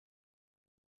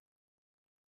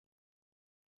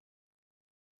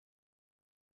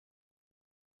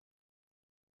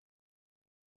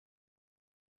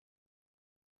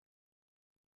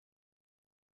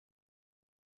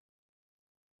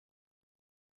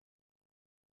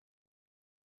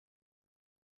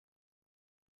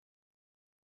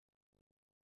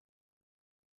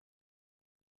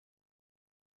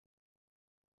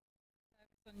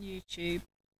on YouTube.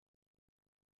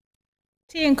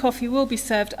 Tea and coffee will be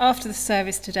served after the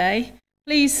service today.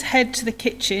 Please head to the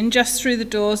kitchen just through the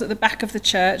doors at the back of the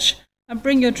church and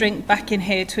bring your drink back in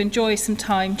here to enjoy some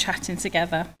time chatting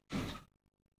together.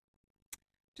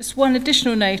 Just one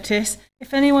additional notice,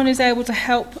 if anyone is able to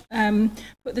help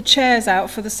put the chairs out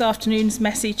for this afternoon's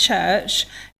messy church,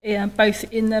 both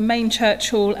in the main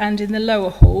church hall and in the lower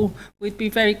hall, we'd be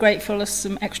very grateful for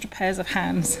some extra pairs of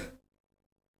hands.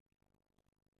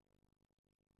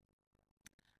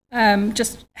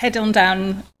 Just head on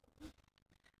down.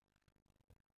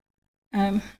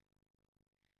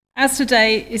 As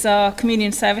today is our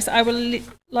communion service, I will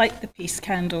light the peace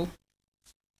candle.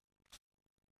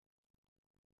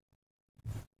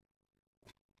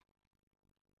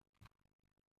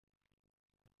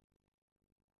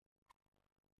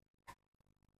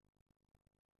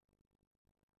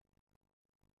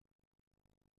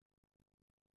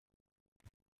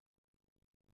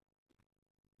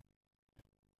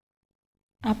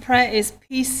 Our prayer is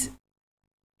peace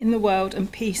in the world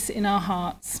and peace in our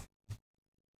hearts.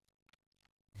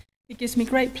 It gives me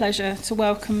great pleasure to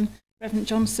welcome Revd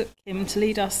Jeongsook Kim to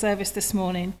lead our service this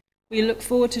morning. We look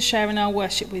forward to sharing our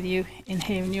worship with you in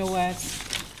hearing your words.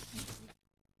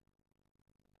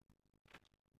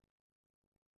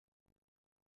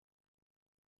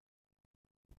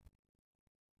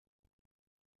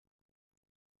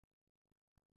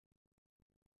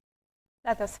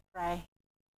 Let us pray.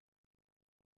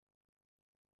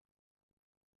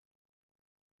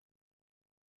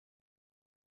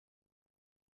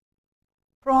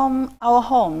 From our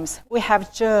homes, we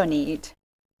have journeyed.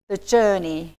 The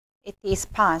journey, it is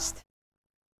past.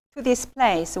 To this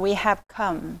place we have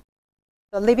come,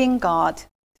 the living God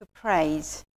to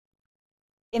praise.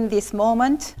 In this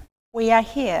moment, we are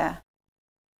here.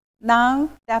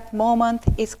 Now that moment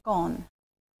is gone.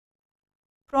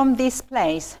 From this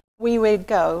place we will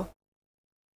go.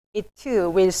 It too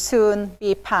will soon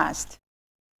be past.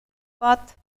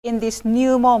 But in this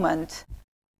new moment,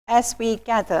 as we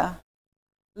gather,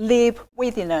 live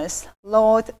within us,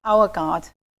 Lord our God,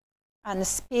 and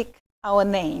speak our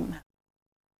name.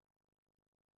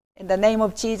 In the name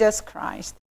of Jesus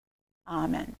Christ,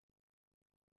 Amen.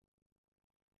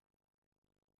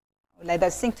 Let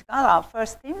us sing together our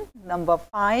first hymn, number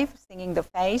 5, Singing the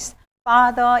Face,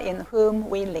 Father in whom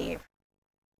we live.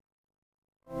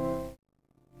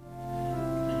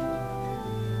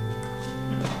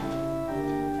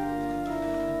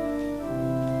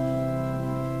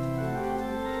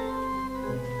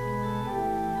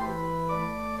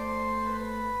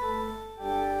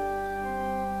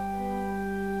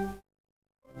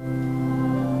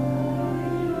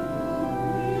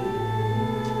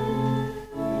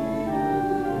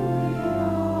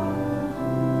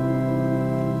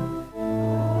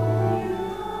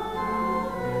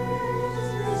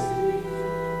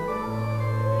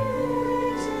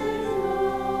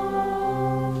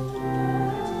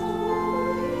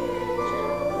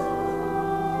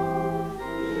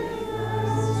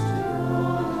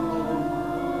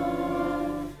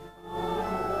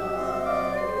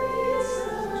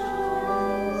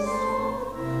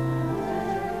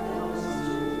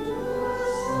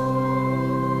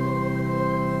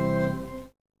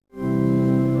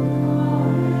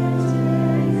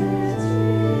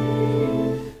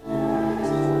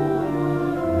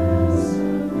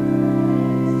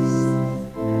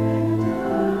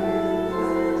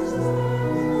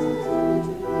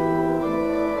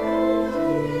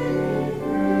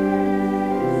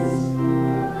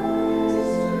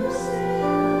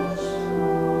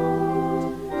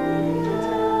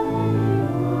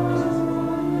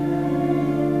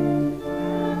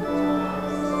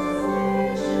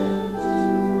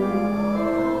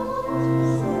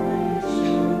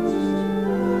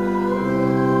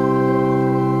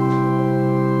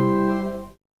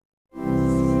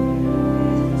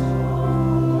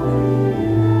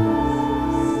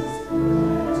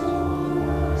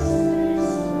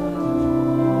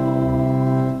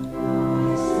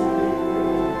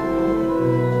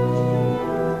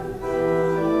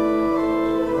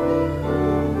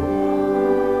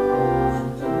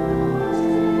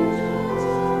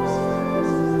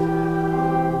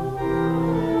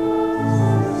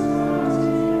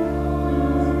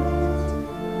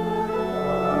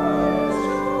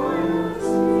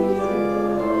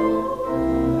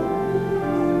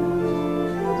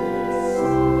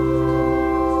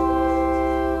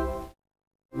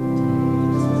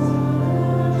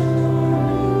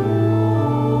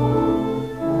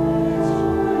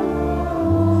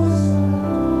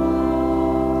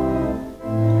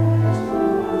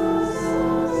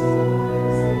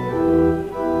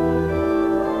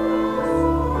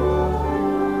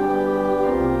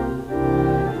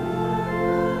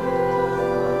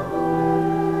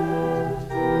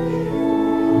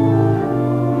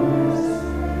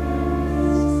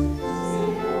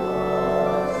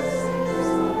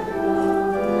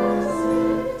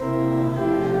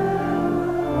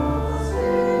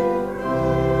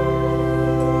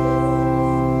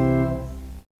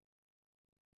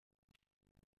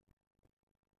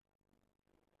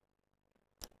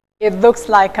 it looks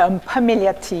like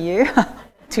familiar to you.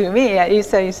 To me,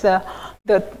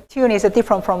 the tune is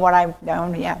different from what I've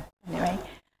done. Yeah. Anyway,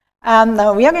 and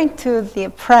we are going to the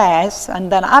prayers,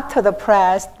 and then after the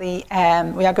prayers, we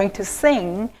are going to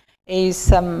sing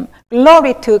is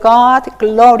glory to God,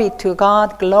 glory to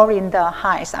God, glory in the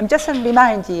highest. I'm just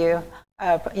remind you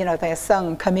of the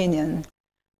song communion,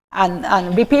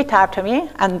 and repeat after me,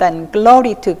 and then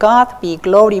glory to God, be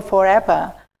glory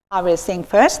forever. I will sing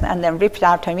first, and then repeat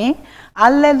after me.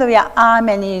 Alleluia,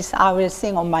 Amen is I will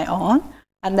sing on my own,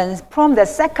 and then from the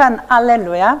second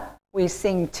Alleluia we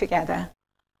sing together.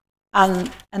 And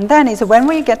then is when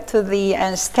we get to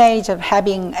the stage of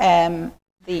having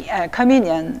the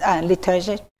communion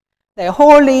liturgy, the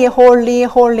holy, holy,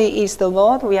 holy is the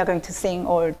Lord. We are going to sing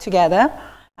all together,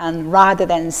 and rather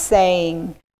than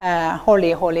saying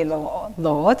holy, holy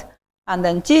Lord, and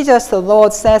then Jesus the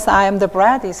Lord says, I am the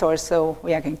bread is also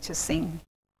we are going to sing.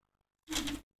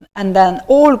 And then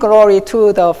all glory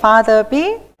to the Father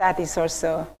be, that is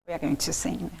also we are going to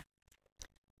sing.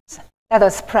 So let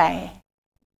us pray.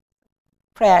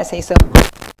 Prayer is a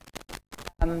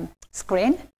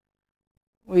screen.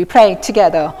 We pray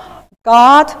together.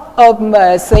 God of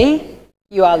mercy,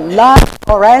 your love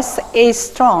for us is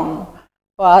strong,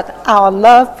 but our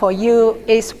love for you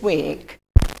is weak.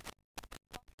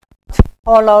 To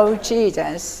follow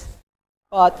Jesus,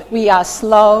 but we are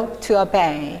slow to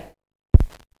obey.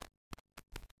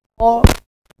 All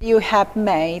you have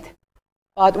made,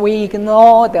 but we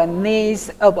ignore the needs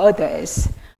of others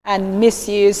and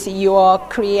misuse your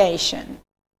creation.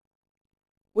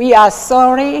 We are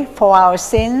sorry for our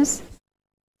sins.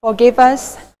 Forgive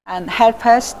us and help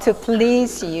us to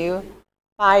please you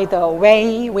by the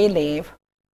way we live.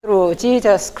 Through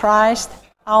Jesus Christ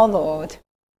our Lord.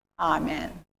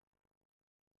 Amen.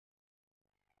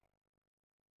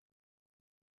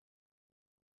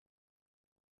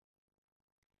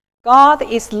 God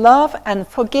is love and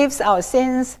forgives our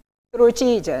sins through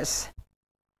Jesus.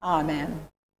 Amen.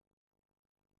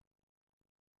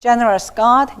 Generous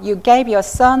God, you gave your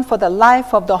Son for the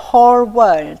life of the whole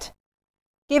world.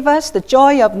 Give us the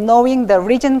joy of knowing the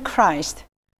risen Christ,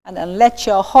 and then let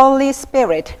your Holy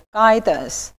Spirit guide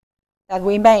us, that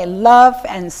we may love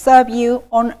and serve you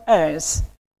on earth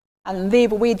and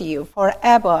live with you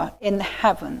forever in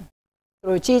heaven.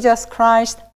 Through Jesus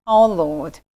Christ our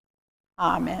Lord.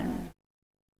 Amen.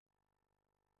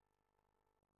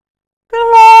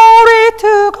 Glory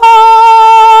to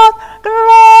God,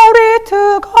 glory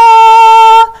to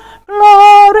God,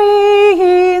 glory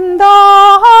in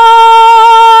the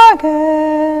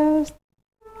highest.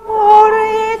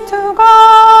 Glory to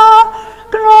God,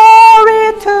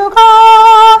 glory to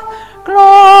God,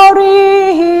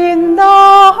 glory in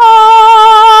the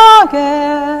highest.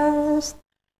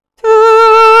 To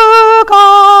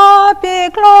God be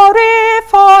glory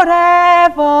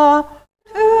forever.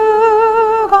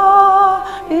 To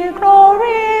God be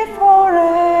glory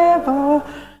forever.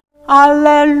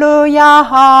 Alleluia,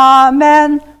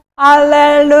 amen.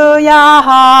 Alleluia,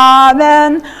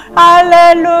 amen.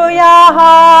 Alleluia,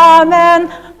 amen.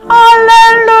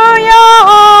 Alleluia,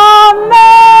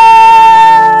 amen.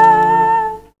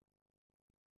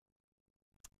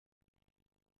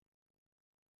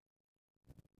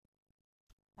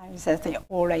 This is the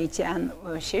all age and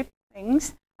worship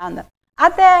things. And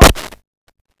are there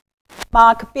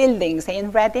landmark buildings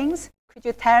in Reading? Could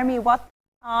you tell me what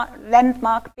are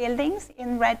landmark buildings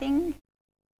in Reading?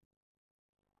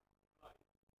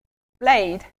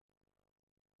 Blade,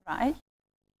 right?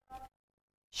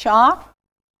 Sharp?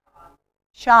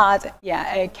 Shard,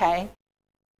 yeah, okay.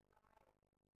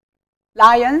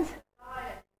 Lions?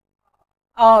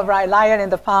 Oh, right, lion in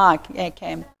the park,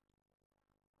 okay.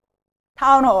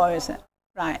 Town halls,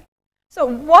 right. So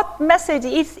what message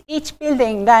is each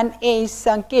building then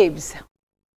gives?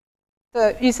 So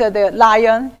is the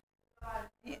lion?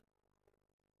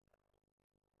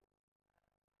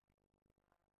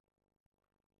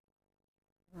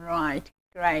 Right,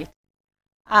 great.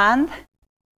 And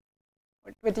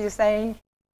what did you say?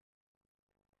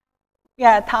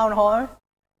 Yeah, town hall.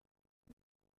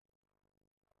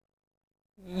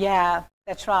 Yeah,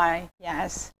 that's right,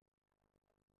 yes.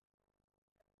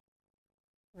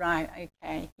 Right,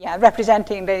 okay. Yeah,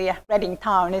 representing the Reading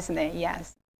town, isn't it?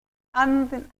 Yes.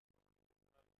 And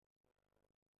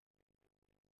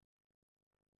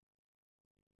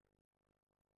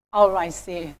oh, I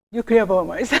see. Nuclear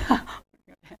bombers.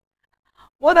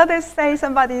 What others say?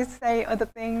 Somebody say other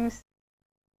things.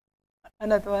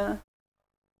 Another one.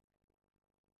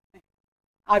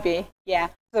 Abbey, yeah.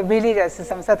 So really there's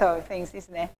some sort of things,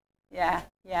 isn't it? Yeah,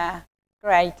 yeah.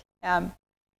 Great.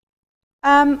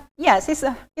 Yes, it's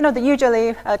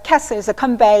usually castles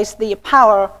conveys the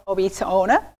power of its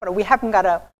owner, but we haven't got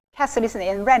a castle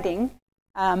in Reading.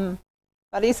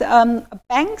 But it's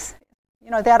banks.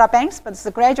 There are banks, but it's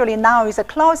gradually now is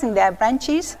closing their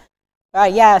branches.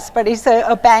 Yes, but it's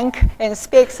a bank and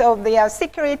speaks of the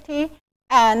security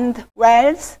and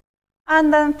wealth.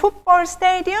 And then football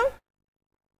stadium.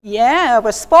 Yeah,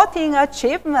 but sporting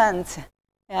achievement.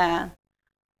 Yeah.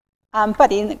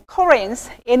 But in Corinth,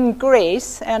 in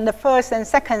Greece, in the 1st and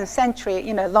 2nd century,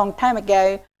 a long time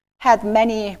ago, had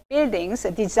many buildings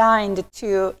designed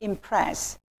to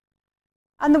impress.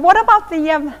 And what about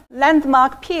the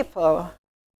landmark people,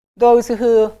 those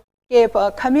who give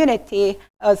a community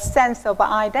a sense of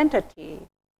identity?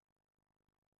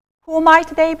 Who might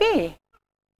they be?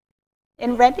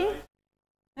 In Reading?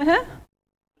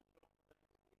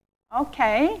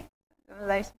 Okay.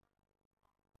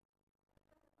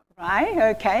 Right,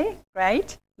 okay,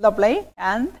 great, lovely,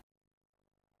 and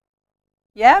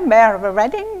yeah, Mayor of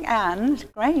Reading, and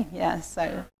great, yes,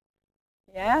 so,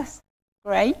 yes,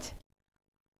 great.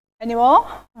 Any more?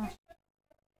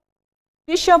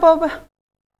 Bishop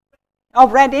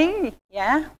of Reading,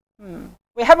 yeah.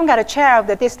 We haven't got a chair of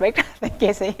the district, I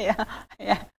guess, yeah.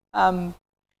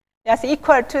 Yes,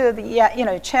 equal to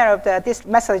the, chair of the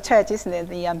Methodist Church, isn't it,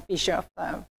 the bishop.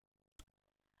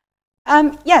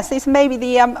 Yes, it's maybe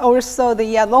the also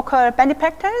the local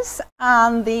benefactors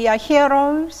and the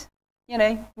heroes,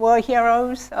 war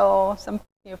heroes or some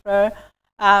people,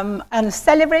 and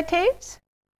celebrities,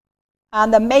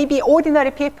 and maybe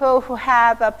ordinary people who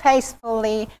have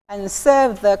faithfully and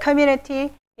served the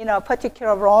community in a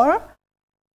particular role.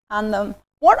 And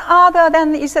what are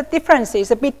then is the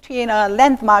differences between a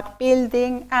landmark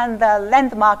building and a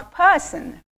landmark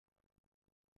person?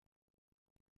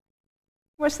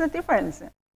 What's the difference?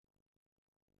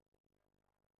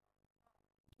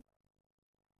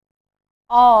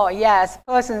 Oh, yes,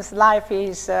 person's life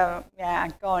is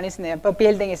gone, isn't it? But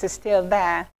building is still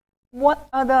there. What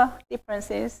are the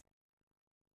differences?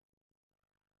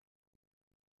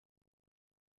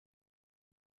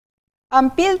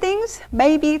 Buildings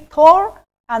may be tall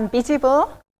and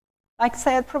visible. Like I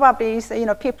said, probably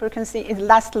people can see it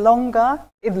lasts longer.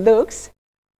 It looks,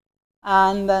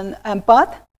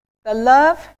 but the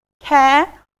love, care,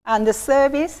 and the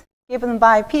service given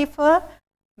by people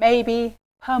may be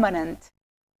permanent,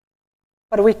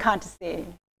 but we can't see.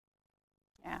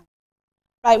 Yeah.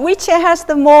 Right. Which has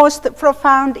the most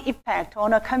profound effect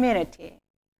on a community?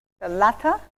 The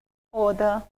latter or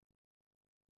the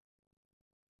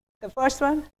first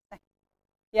one?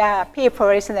 Yeah, people,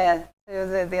 isn't it?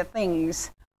 The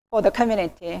things for the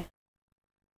community.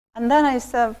 And then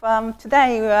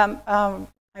today,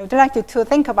 I would like you to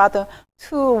think about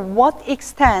to what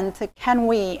extent can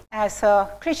we, as a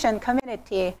Christian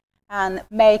community, and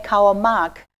make our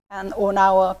mark on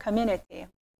our community.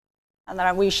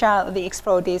 And we shall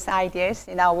explore these ideas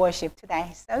in our worship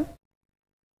today. So,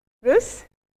 Ruth,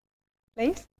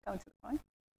 please come to the point.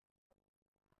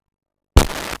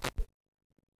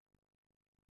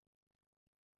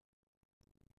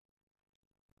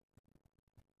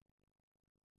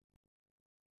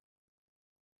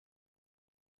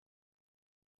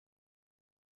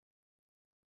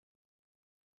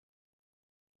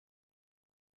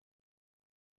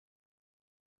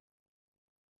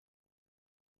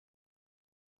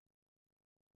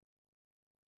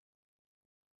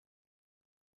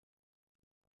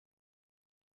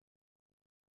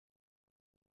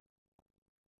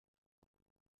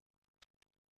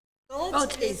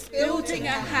 God is building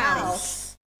a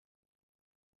house.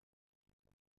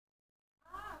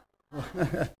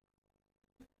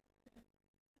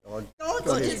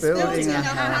 God is building a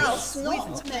house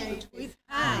not made with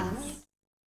hands.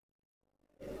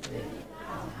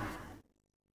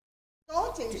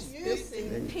 God is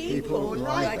using people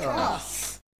like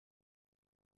us.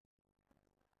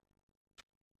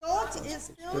 God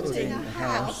is building a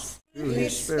house through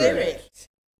His Spirit.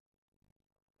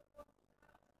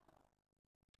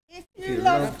 If you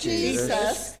love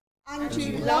Jesus and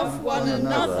you love one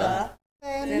another,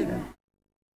 then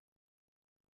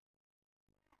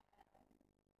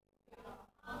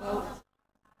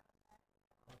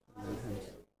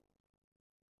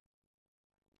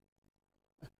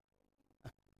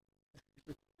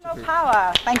no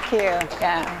power. Thank you.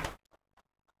 Yeah.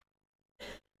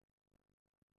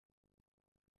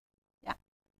 Yeah.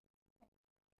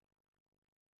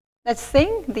 Let's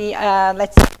sing the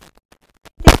let's.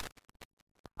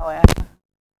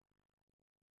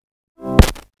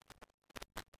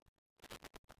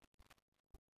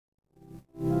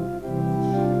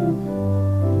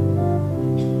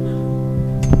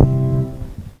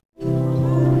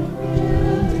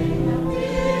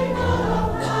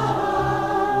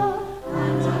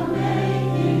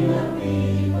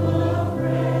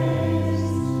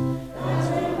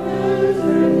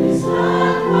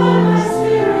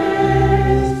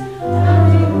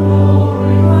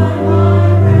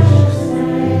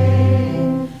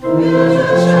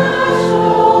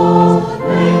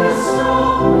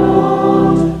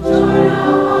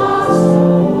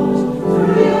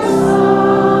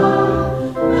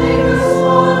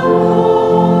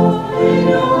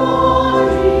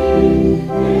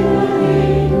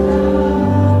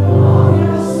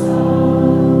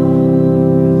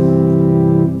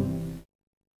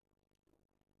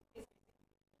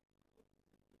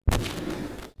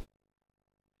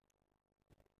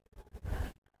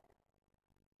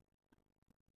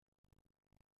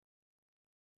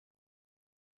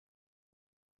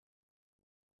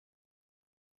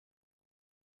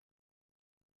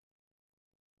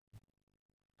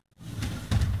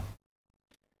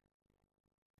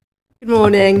 Good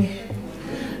morning.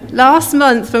 Last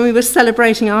month, when we were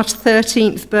celebrating our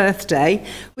 13th birthday,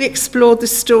 we explored the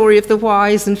story of the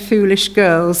wise and foolish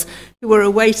girls who were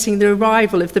awaiting the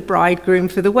arrival of the bridegroom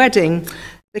for the wedding.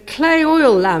 The clay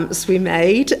oil lamps we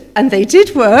made, and they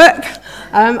did work.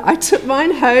 I took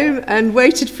mine home and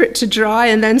waited for it to dry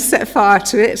and then set fire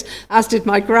to it, as did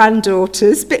my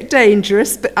granddaughters. Bit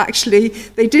dangerous, but actually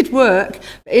they did work.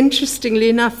 But interestingly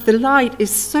enough, the light is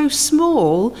so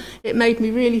small, it made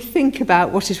me really think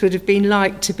about what it would have been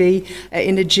like to be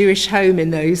in a Jewish home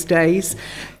in those days.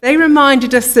 They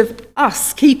reminded us of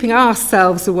us keeping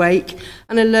ourselves awake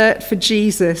and alert for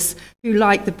Jesus, who,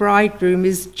 like the bridegroom,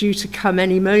 is due to come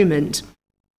any moment.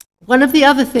 One of the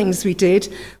other things we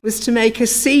did was to make a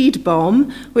seed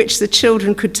bomb, which the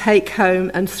children could take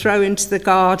home and throw into the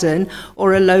garden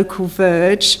or a local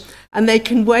verge, and they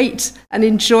can wait and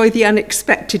enjoy the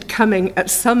unexpected coming at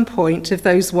some point of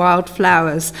those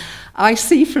wildflowers. I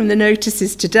see from the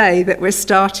notices today that we're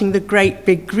starting the Great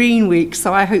Big Green Week,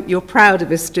 so I hope you're proud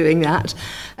of us doing that.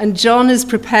 And John has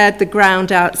prepared the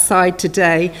ground outside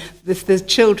today with the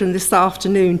children this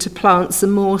afternoon to plant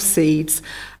some more seeds.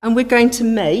 And we're going to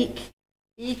make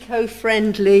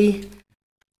eco-friendly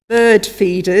bird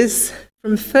feeders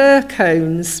from fir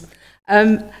cones.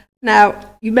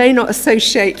 Now, you may not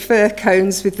associate fir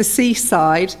cones with the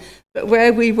seaside, but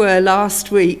where we were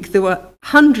last week, there were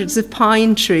hundreds of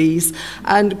pine trees,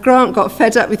 and Grant got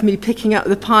fed up with me picking up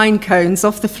the pine cones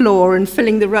off the floor and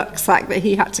filling the rucksack that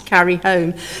he had to carry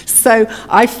home. So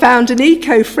I found an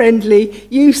eco-friendly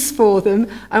use for them,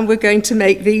 and we're going to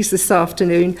make these this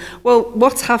afternoon. Well,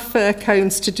 what have fir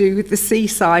cones to do with the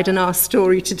seaside and our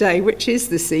story today, which is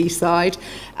the seaside?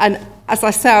 And as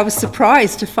I say, I was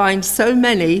surprised to find so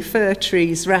many fir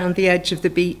trees round the edge of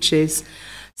the beaches.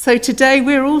 So today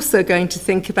we're also going to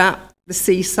think about the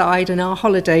seaside and our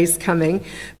holidays coming,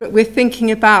 but we're thinking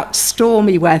about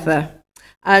stormy weather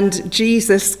and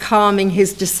Jesus calming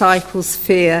his disciples'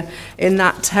 fear in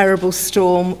that terrible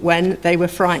storm when they were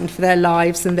frightened for their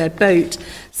lives and their boat.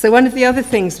 So one of the other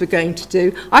things we're going to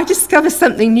do, I discover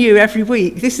something new every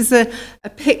week. This is a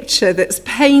picture that's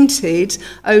painted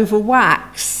over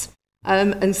wax.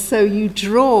 And so you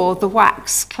draw the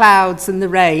wax clouds and the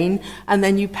rain, and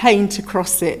then you paint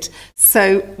across it.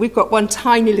 So we've got one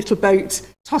tiny little boat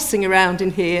tossing around in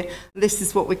here. This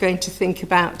is what we're going to think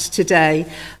about today.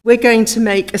 We're going to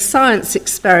make a science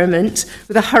experiment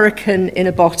with a hurricane in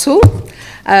a bottle.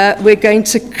 We're going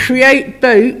to create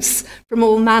boats from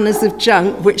all manners of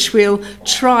junk, which we'll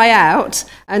try out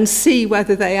and see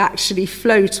whether they actually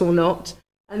float or not.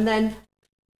 And then,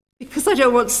 because I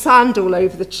don't want sand all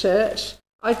over the church,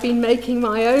 I've been making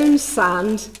my own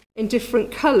sand in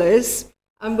different colours,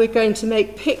 and we're going to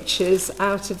make pictures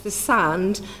out of the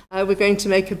sand. We're going to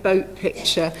make a boat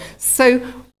picture. So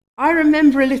I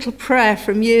remember a little prayer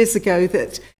from years ago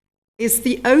that is,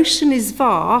 the ocean is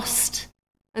vast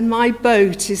and my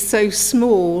boat is so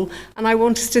small. And I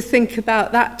want us to think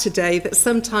about that today, that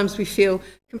sometimes we feel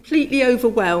completely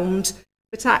overwhelmed,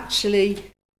 but actually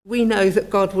we know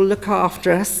that God will look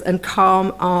after us and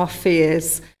calm our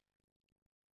fears.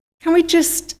 Can we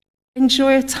just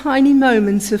enjoy a tiny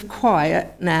moment of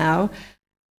quiet now?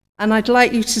 And I'd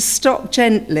like you to stop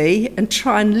gently and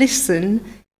try and listen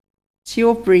to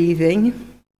your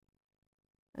breathing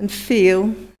and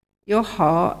feel your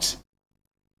heart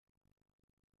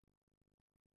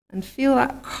and feel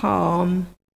that calm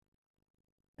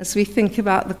as we think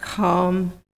about the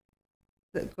calm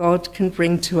that God can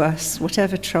bring to us,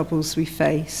 whatever troubles we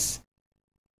face.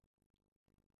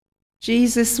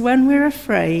 Jesus, when we're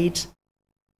afraid,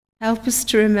 help us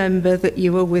to remember that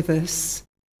you are with us,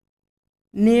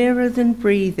 nearer than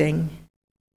breathing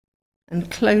and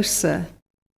closer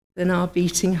than our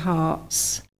beating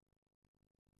hearts.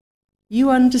 You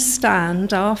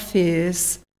understand our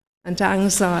fears and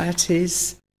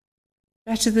anxieties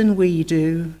better than we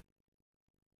do.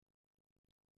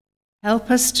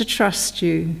 Help us to trust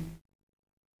you,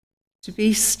 to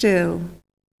be still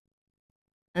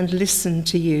and listen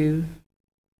to you.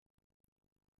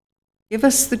 Give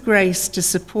us the grace to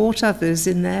support others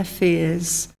in their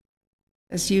fears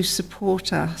as you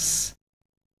support us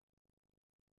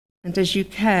and as you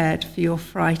cared for your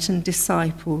frightened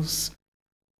disciples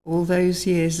all those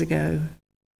years ago.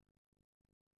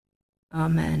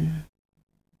 Amen.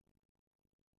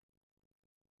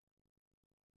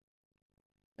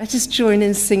 Let us join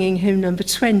in singing hymn number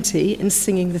 20 in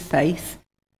Singing the Faith.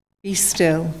 Be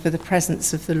still for the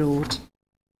presence of the Lord.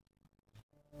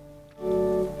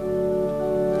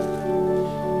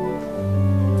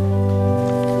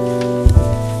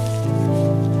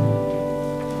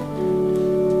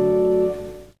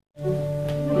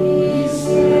 Be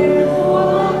still.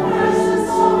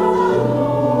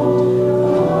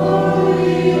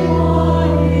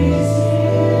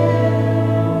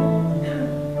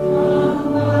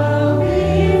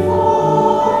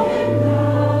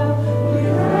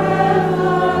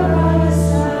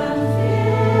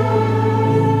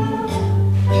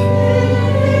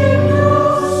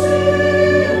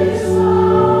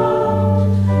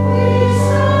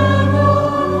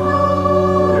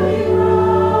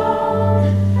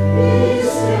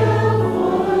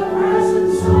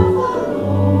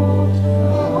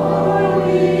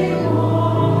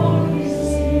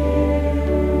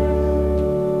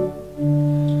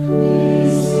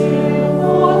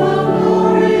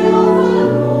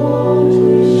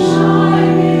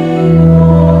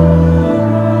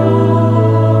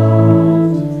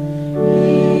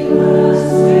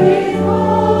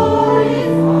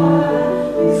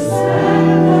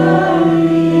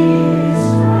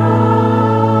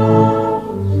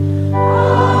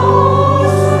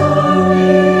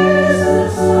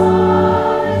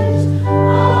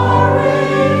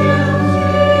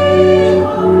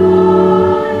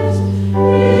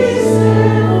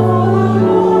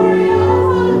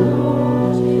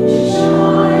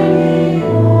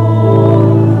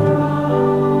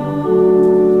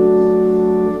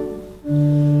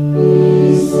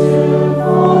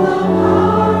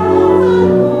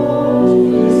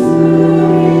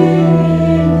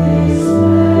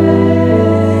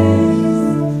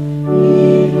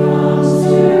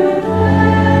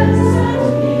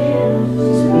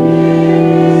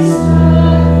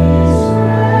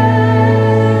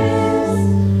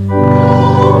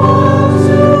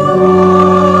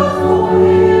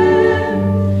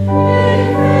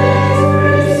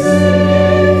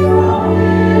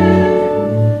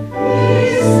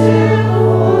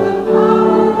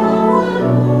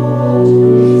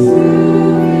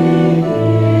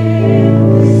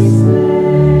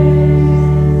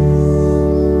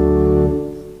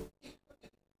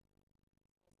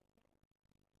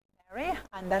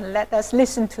 And then let us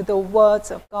listen to the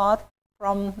words of God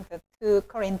from the 2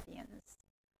 Corinthians.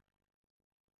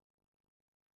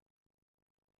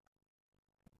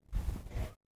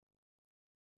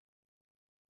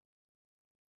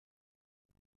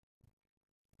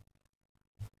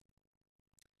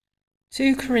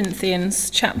 Two Corinthians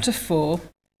chapter 4,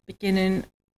 beginning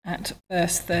at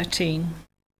verse 13.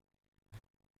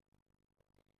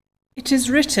 It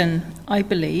is written, I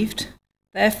believed,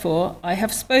 therefore I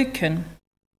have spoken.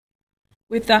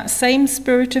 With that same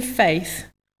spirit of faith,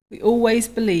 we always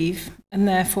believe and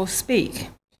therefore speak,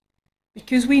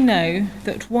 because we know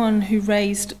that one who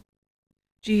raised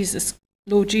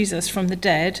Lord Jesus from the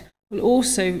dead will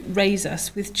also raise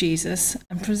us with Jesus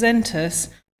and present us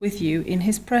with you in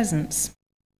his presence.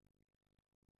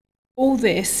 All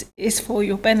this is for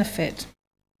your benefit,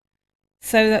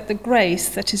 so that the grace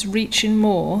that is reaching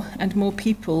more and more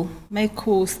people may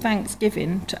cause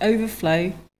thanksgiving to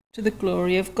overflow to the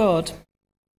glory of God.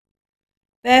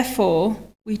 Therefore,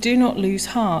 we do not lose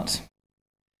heart.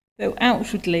 Though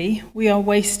outwardly we are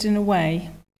wasting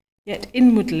away, yet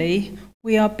inwardly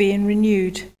we are being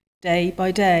renewed day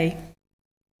by day.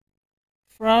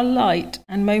 For our light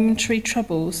and momentary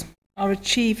troubles are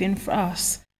achieving for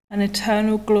us an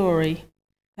eternal glory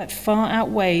that far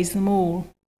outweighs them all.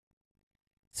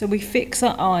 So we fix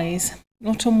our eyes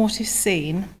not on what is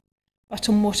seen, but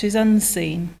on what is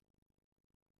unseen.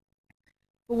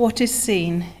 For what is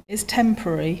seen is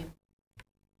temporary,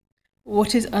 but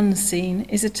what is unseen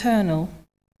is eternal.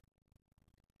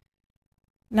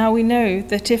 Now we know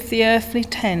that if the earthly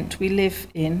tent we live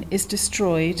in is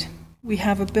destroyed, we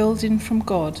have a building from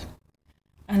God,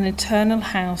 an eternal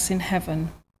house in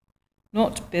heaven,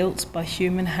 not built by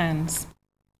human hands.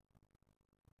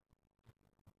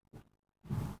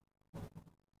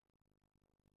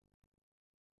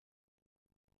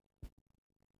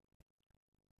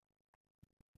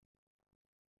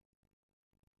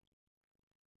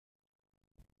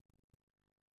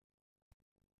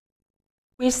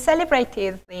 We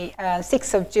celebrated the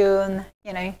 6th of June,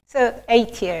 so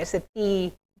 8 years,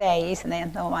 3 days, and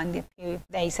then a few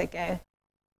days ago.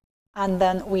 And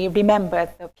then we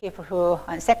remembered the people who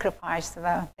sacrificed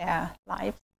their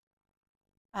lives,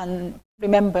 and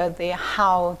remember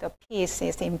how the peace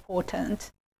is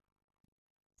important.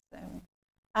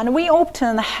 And we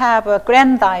often have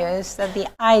grandiose the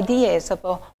ideas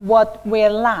of what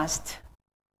will last.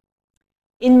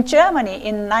 In Germany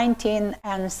in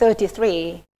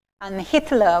 1933, and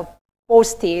Hitler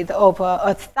boasted of a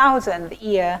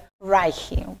 1,000-year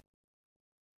Reich.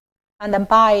 And then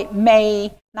by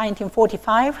May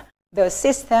 1945, the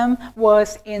system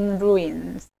was in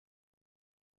ruins.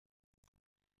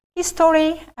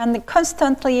 History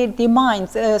constantly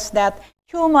reminds us that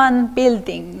human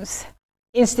buildings,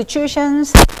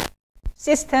 institutions,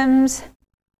 systems,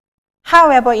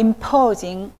 however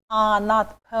imposing, are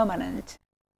not permanent.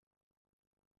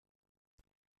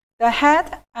 The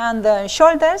head and the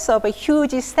shoulders of a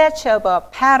huge statue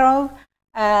of Pharaoh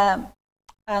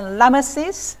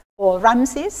Ramesses II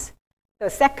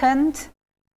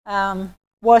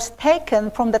was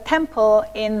taken from the temple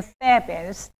in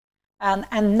Thebes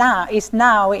and now is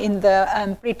now in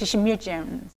the British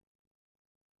Museum.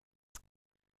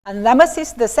 And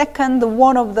Ramesses II,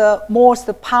 one of the most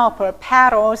powerful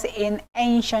pharaohs in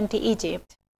ancient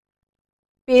Egypt,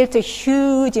 built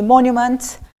huge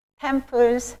monuments,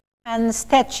 temples, and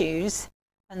statues,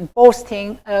 and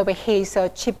boasting of his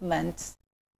achievements.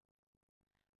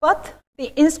 But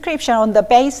the inscription on the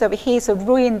base of his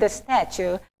ruined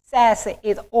statue says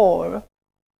it all,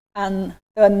 and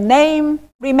the name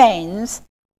remains,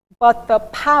 but the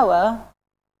power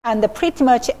and pretty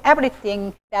much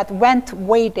everything that went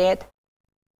with it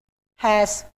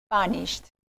has vanished.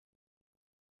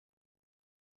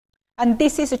 And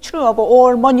this is true of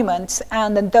all monuments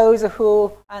and those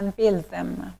who build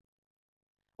them.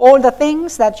 All the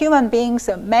things that human beings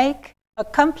make,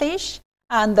 accomplish,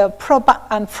 and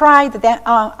pride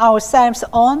ourselves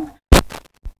on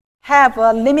have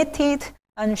a limited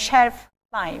and shelf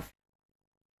life.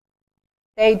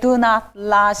 They do not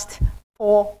last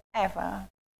forever.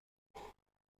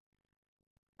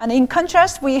 And in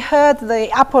contrast, we heard the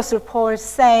Apostle Paul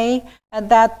say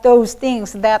that those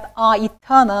things that are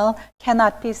eternal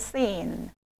cannot be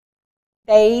seen.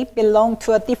 They belong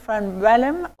to a different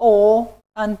realm or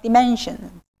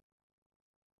dimension.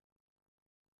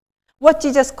 What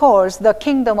Jesus calls the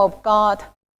kingdom of God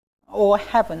or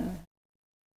heaven.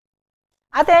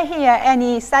 Are there here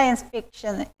any science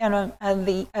fiction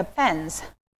fans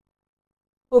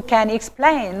who can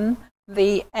explain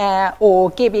or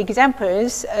give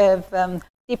examples of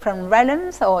different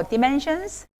realms or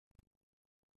dimensions?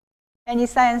 Any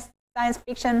science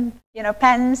fiction,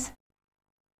 plans?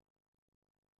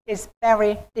 It's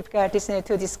very difficult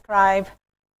to describe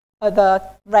other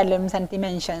realms and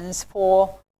dimensions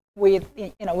with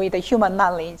the human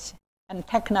knowledge and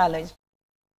technology.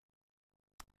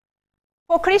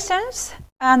 For Christians,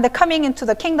 and the coming into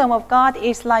the kingdom of God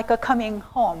is like a coming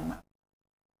home.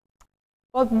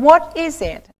 But what is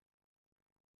it?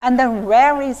 And then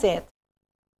where is it?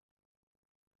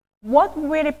 What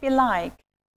will it be like?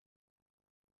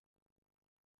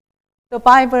 The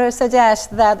Bible suggests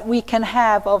that we can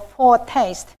have a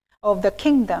foretaste of the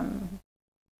kingdom.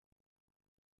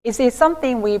 Is it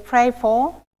something we pray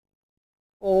for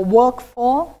or work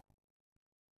for?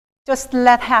 Just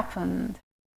let happen.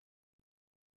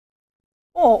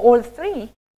 Or all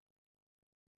three?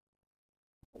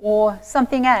 Or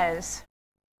something else?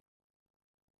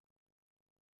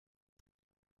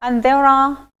 And there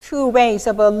are two ways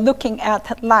of looking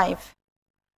at life.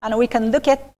 And we can look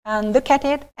at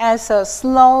it as a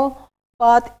slow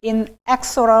but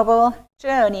inexorable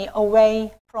journey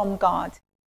away from God.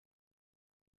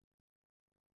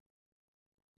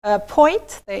 A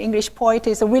poet, the English poet,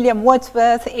 is William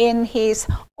Wordsworth, in his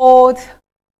Ode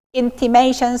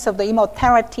Intimations of the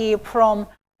Immortality from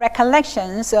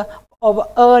Recollections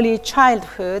of Early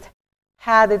Childhood,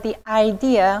 had the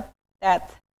idea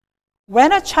that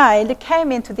when a child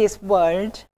came into this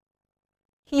world,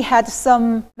 he had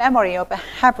some memory of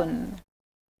heaven,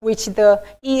 which the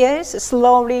years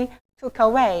slowly took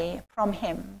away from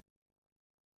him.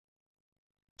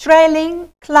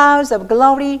 Trailing clouds of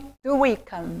glory do we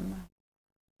come,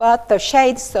 but the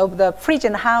shades of the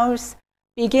prison house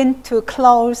begin to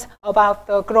close about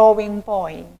the growing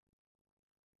boy.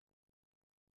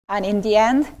 And in the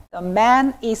end, the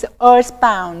man is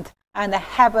earthbound and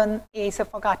heaven is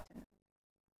forgotten.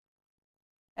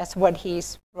 That's what he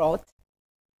wrote.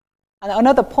 And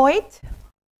another poet,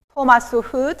 Thomas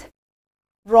Hood,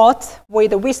 wrote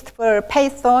with wistful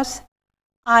pathos,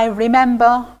 I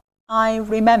remember,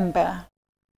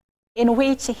 in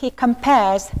which he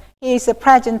compares his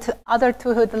present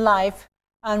adulthood life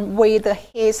and with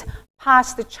his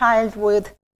past childhood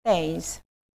days.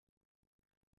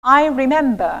 I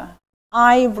remember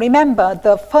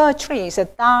the fir trees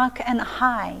dark and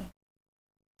high.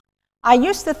 I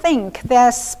used to think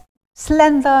their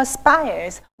slender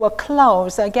spires were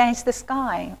close against the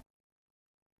sky.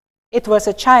 It was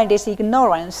a childish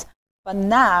ignorance, but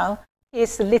now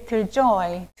is little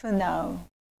joy to know.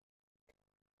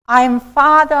 I am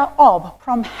farther up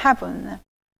from heaven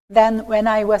than when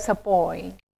I was a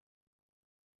boy.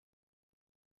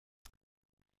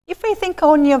 If we think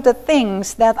only of the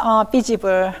things that are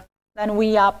visible, then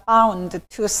we are bound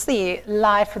to see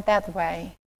life that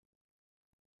way.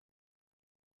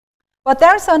 But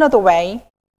there's another way.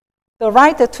 The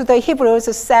writer to the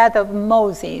Hebrews said of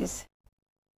Moses,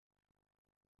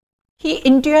 he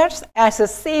endures as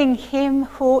seeing him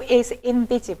who is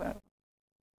invisible.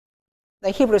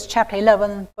 The Hebrews chapter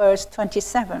 11, verse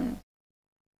 27.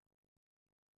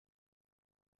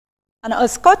 And a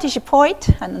Scottish poet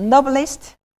and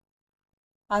novelist,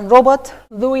 and Robert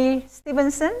Louis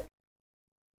Stevenson,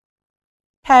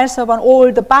 tells of an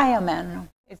old bioman.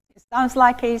 It sounds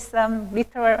like his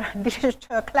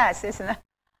literature class, isn't it?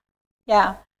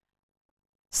 Yeah.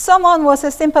 Someone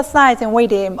was sympathizing with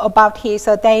him about his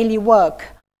daily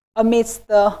work amidst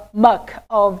the muck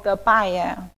of the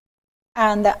byre,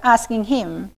 and asking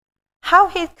him how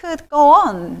he could go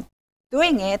on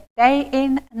doing it day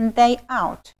in and day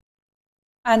out.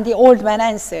 And the old man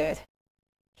answered,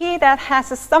 he that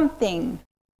has something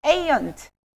aeont.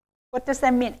 What does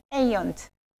that mean, aeont?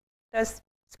 Does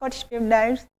Scottish people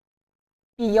know?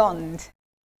 Beyond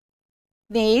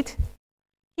need.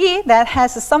 He that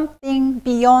has something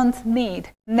beyond need,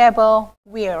 never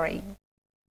weary.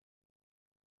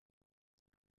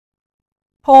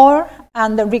 Paul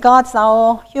regards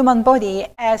our human body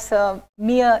as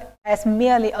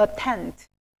merely a tent,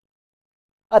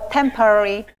 a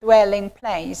temporary dwelling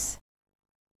place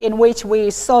in which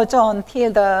we sojourn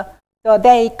till the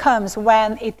day comes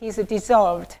when it is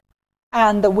dissolved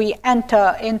and we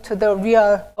enter into the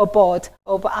real abode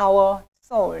of our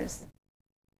souls.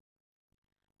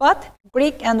 But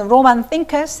Greek and Roman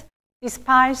thinkers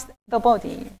despised the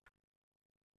body.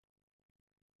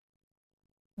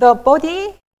 The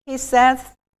body, he said,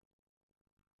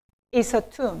 is a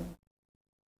tomb.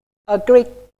 A Greek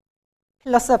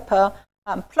philosopher,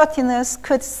 Plotinus,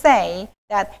 could say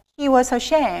that he was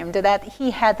ashamed that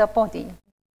he had a body.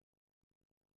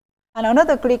 And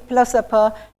another Greek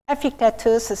philosopher,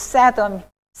 Epictetus,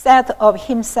 said of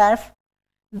himself,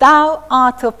 thou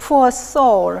art a poor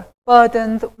soul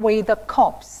burdened with a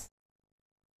corpse.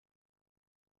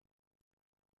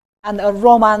 And a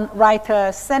Roman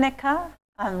writer, Seneca,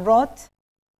 wrote,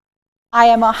 I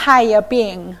am a higher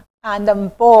being and am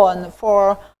born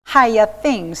for higher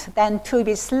things than to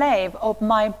be slave of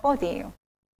my body,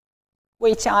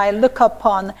 which I look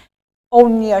upon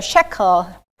only a shackle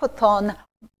put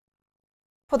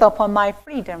upon my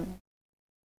freedom.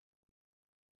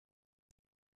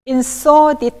 In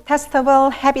so detestable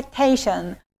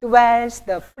habitation dwells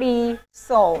the free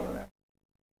soul.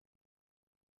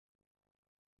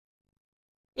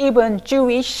 Even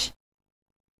Jewish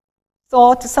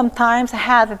thought sometimes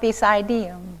had this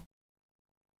idea.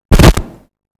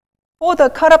 For the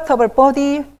corruptible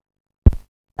body,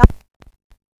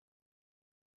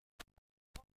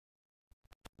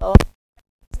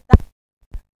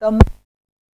 the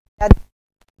that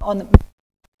on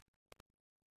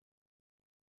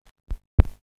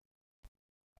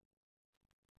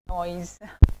noise.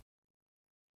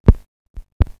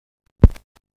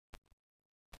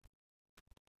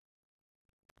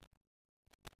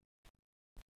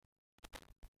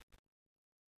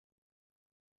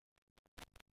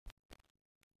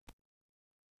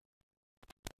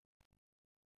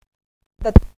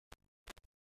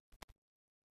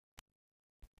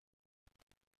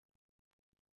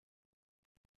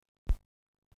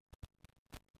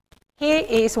 He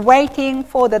is waiting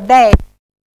for the day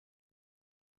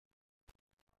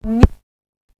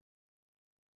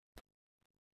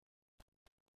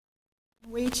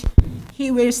which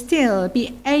he will still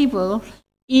be able,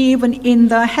 even in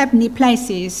the heavenly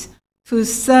places, to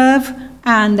serve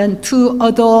and to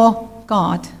adore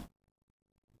God.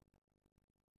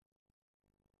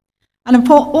 And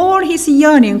for all his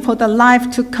yearning for the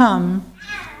life to come,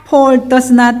 Paul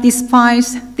does not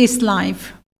despise this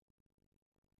life.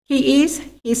 He is,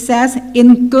 he says,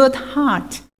 in good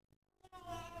heart.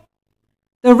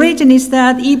 The reason is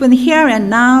that even here and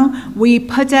now, we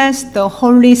possess the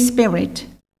Holy Spirit.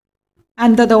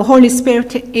 And the Holy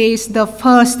Spirit is the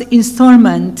first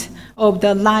installment of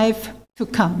the life to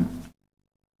come.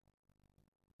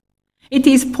 It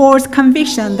is Paul's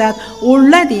conviction that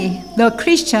already the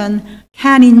Christian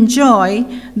can enjoy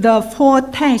the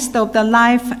foretaste of the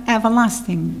life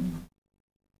everlasting.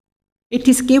 It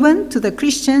is given to the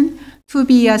Christian to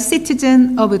be a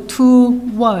citizen of two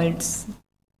worlds.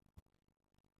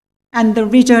 And the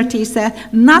result is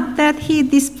that not that he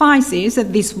despises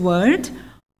this world,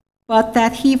 but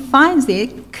that he finds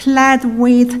it clad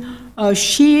with a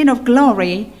sheen of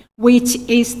glory, which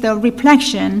is the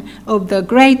reflection of the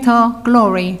greater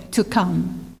glory to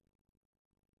come.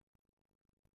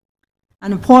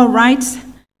 And Paul writes,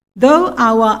 though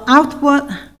our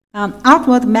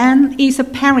outward man is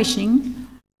perishing,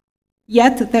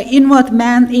 yet the inward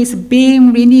man is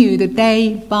being renewed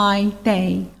day by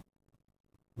day.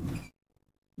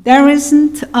 There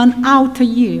isn't an outer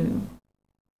you.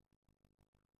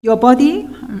 Your body,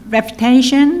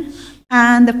 reputation,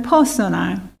 and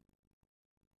persona.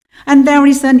 And there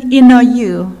is an inner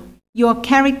you, your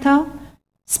character,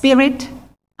 spirit,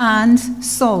 and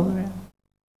soul.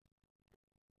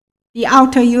 The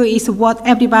outer you is what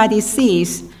everybody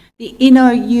sees. The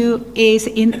inner you is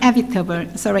invisible.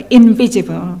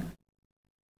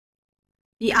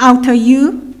 The outer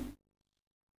you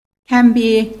can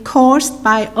be caused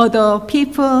by other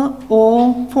people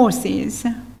or forces.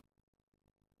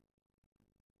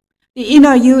 The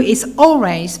inner you is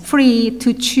always free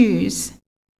to choose.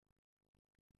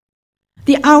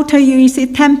 The outer you is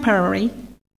temporary.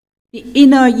 The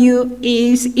inner you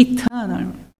is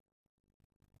eternal.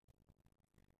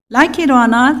 Like it or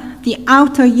not, the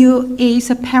outer you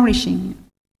is perishing.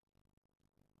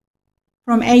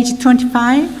 From age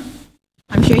 25,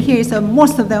 I'm sure here is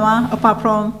most of them are, apart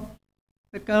from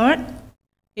the girl,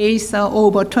 is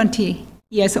over 20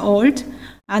 years old,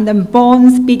 and then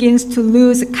bones begins to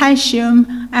lose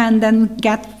calcium and then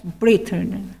get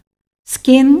brittle.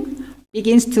 Skin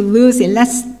begins to lose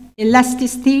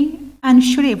elasticity and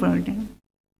shriveled.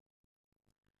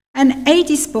 And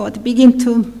age spots begin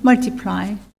to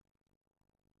multiply.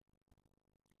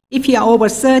 If you are over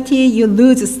 30, you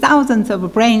lose thousands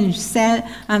of brain cells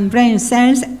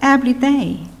every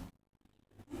day.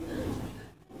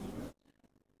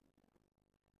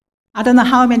 I don't know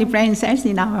how many brain cells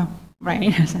in our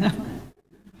brain.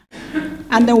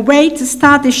 And the weight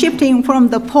starts shifting from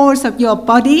the poles of your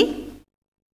body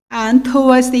and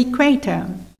towards the equator.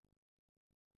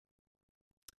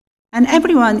 And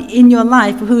everyone in your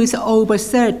life who is over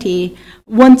 30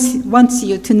 wants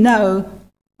you to know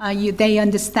they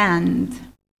understand.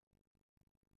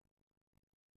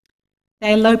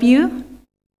 They love you,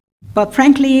 but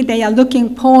frankly, they are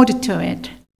looking forward to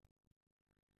it.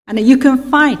 And you can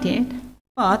fight it,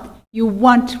 but you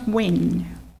won't win.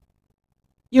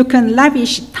 You can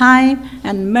lavish time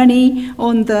and money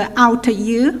on the outer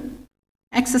you,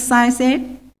 exercise it,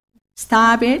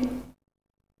 starve it,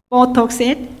 Botox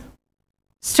it,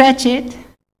 stretch it,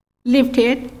 lift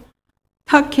it,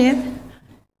 tuck it,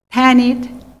 tan it,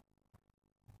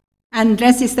 and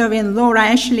register in Laura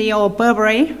Ashley or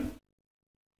Burberry.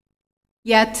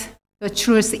 Yet the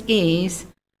truth is,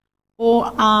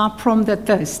 all are from the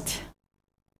dust,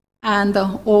 and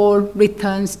all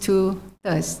returns to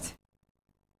dust.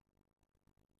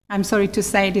 I'm sorry to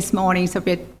say this morning it's a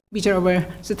bit miserable,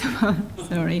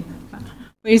 sorry.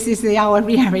 This is our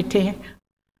reality.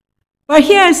 But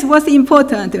here's what's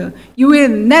important. You will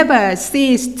never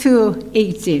cease to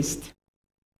exist.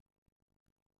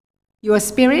 Your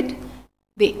spirit,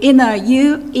 the inner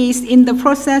you, is in the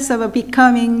process of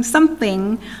becoming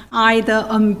something either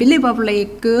unbelievably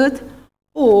good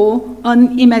or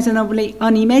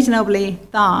unimaginably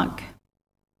dark.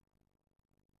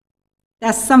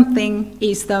 That something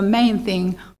is the main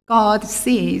thing God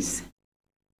sees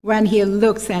when He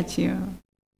looks at you.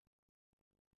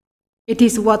 It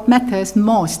is what matters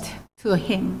most to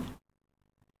Him.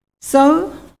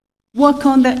 So, work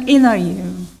on the inner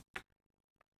you.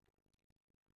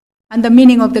 And the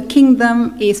meaning of the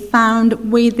kingdom is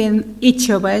found within each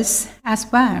of us as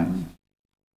well.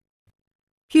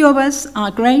 Few of us are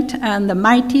great and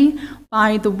mighty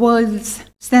by the world's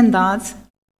standards.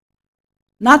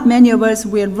 Not many of us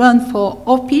will run for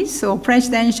office or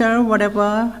presidential,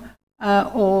 whatever,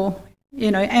 or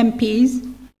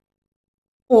MPs,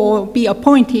 or be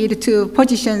appointed to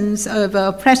positions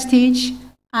of prestige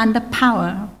and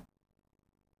power.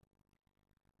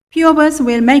 Few of us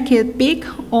will make it big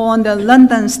on the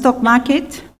London stock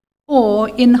market or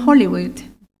in Hollywood.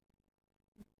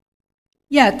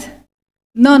 Yet,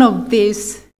 none of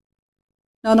this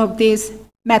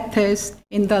matters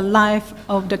in the life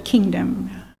of the kingdom.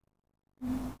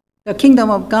 The kingdom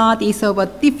of God is of a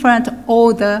different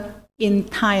order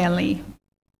entirely.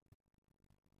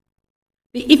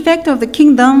 The effect of the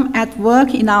kingdom at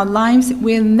work in our lives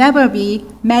will never be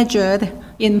measured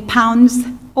in pounds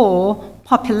or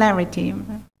popularity.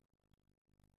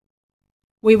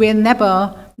 We will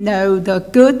never know the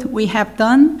good we have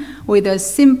done with the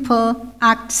simple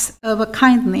acts of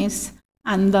kindness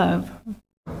and love.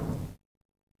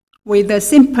 With the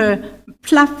simple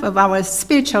fluff of our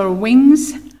spiritual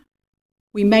wings,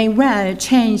 we may well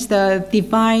change the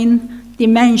divine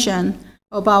dimension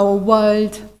of our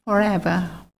world forever.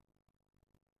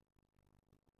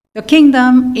 The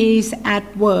kingdom is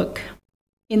at work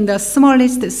in the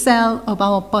smallest cell of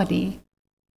our body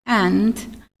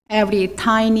and every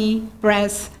tiny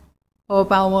breath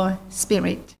of our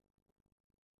spirit.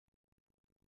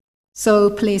 So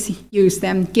please use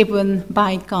them given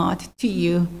by God to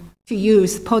you to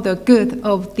use for the good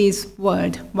of this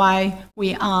world while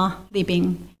we are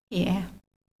living here.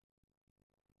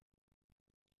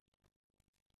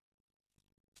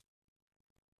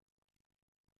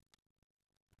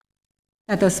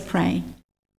 Let us pray.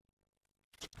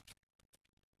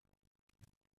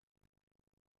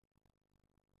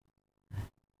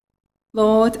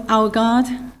 Lord, our God,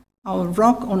 our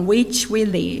rock on which we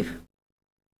live,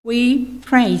 we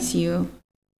praise you.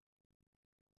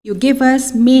 You give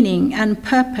us meaning and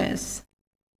purpose.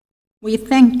 We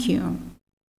thank you.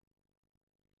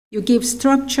 You give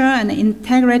structure and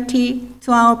integrity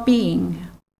to our being.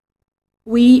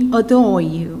 We adore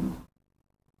you.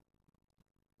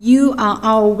 You are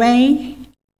our way.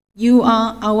 You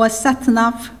are our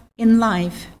sat-nav in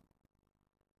life.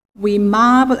 We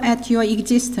marvel at your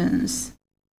existence.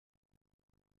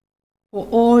 For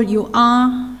all you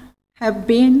are, have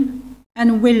been,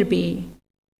 and will be,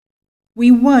 we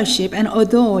worship and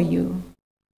adore you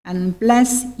and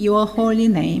bless your holy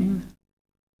name.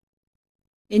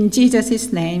 In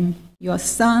Jesus' name, your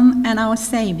Son and our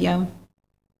Savior.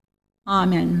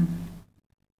 Amen.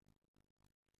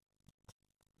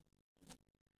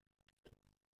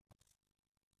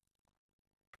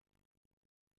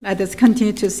 Let us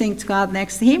continue to sing to God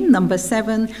next hymn, number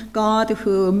 7, God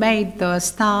who made the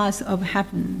stars of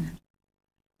heaven.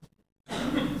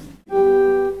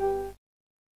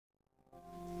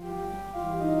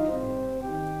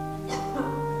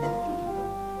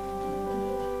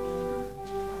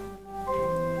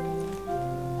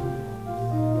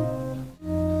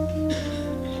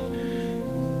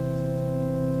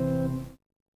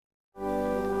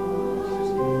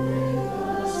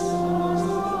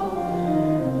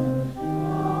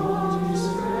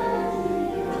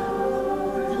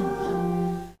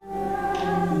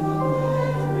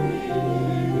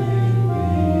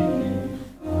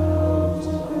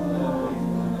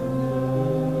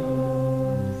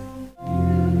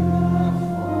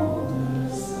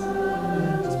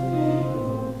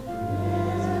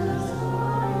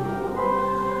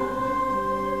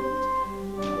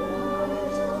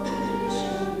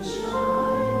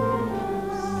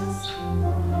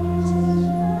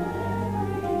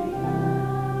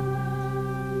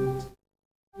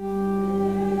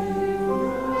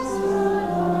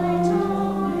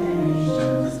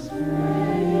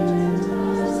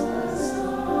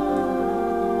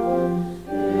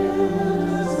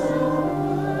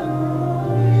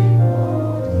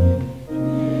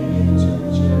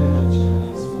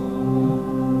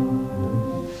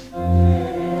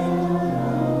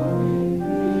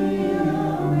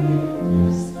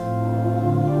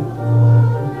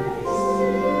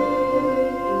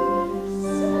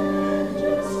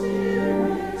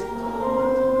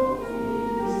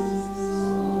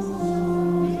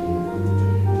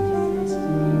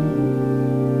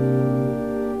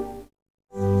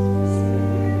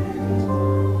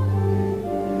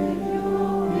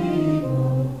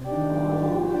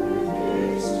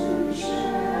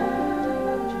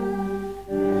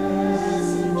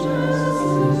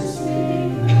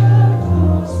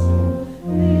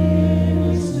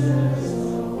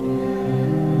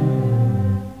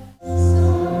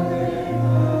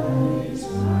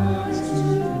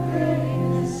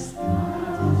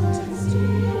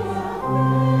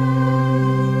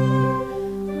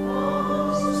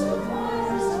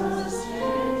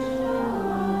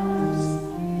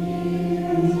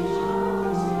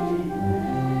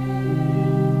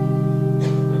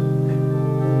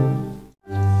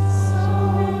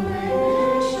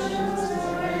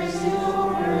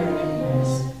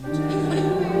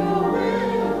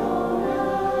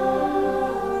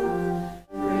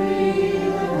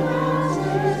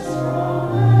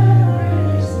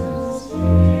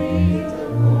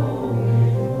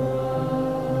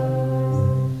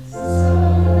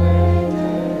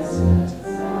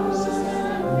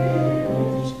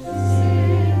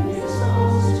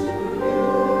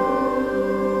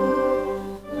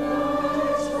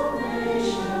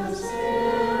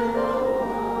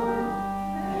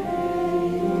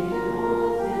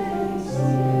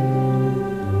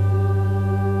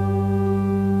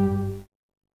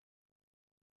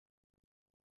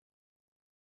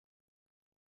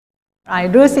 Right,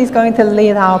 Ruth is going to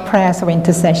lead our prayers of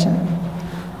intercession.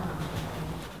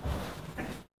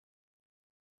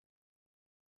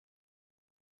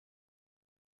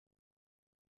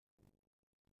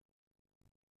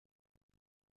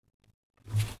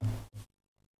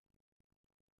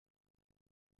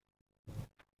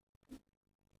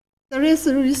 There is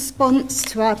a response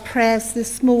to our prayers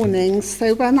this morning,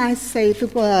 so when I say the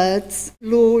words,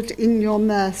 Lord, in your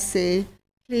mercy,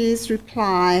 please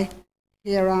reply,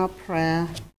 hear our prayer.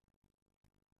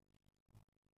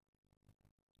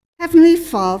 Heavenly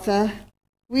Father,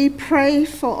 we pray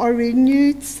for a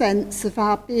renewed sense of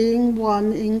our being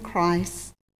one in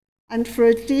Christ, and for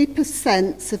a deeper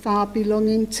sense of our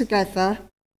belonging together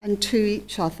and to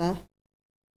each other.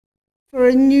 For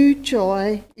a new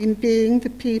joy in being the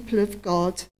people of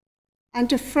God,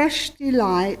 and a fresh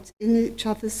delight in each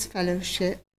other's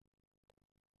fellowship.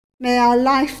 May our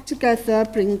life together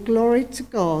bring glory to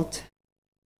God.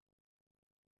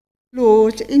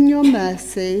 Lord, in your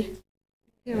mercy,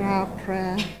 hear our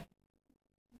prayer.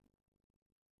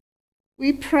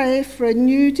 We pray for a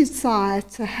new desire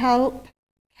to help,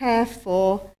 care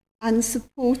for, and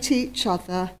support each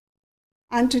other,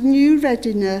 and a new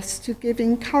readiness to give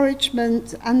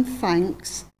encouragement and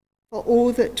thanks for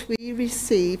all that we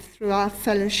receive through our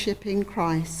fellowship in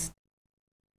Christ.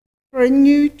 For a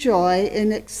new joy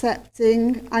in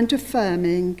accepting and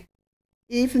affirming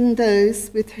even those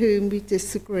with whom we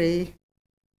disagree.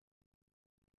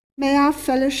 May our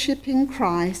fellowship in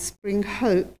Christ bring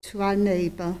hope to our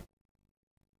neighbour.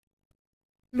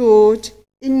 Lord,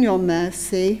 in your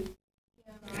mercy,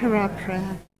 hear our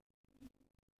prayer.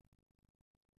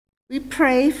 We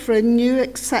pray for a new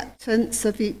acceptance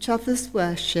of each other's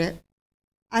worship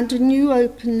and a new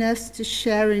openness to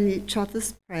share in each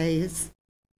other's praise,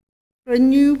 for a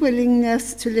new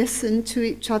willingness to listen to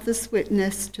each other's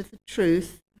witness to the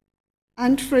truth,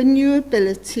 and for a new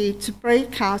ability to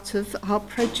break out of our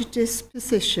prejudiced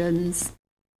positions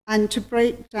and to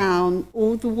break down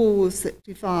all the walls that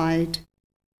divide.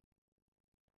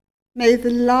 May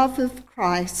the love of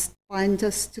Christ bind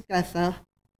us together.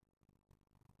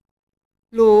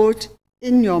 Lord,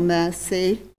 in your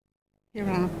mercy, hear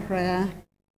our prayer.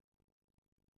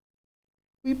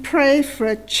 We pray for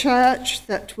a church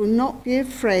that will not be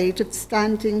afraid of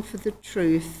standing for the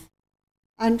truth,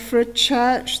 and for a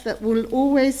church that will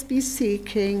always be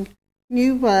seeking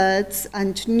new words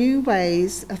and new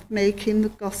ways of making the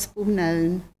gospel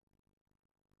known.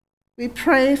 We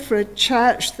pray for a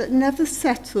church that never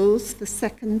settles for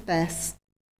second best,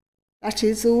 that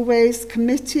is always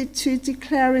committed to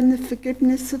declaring the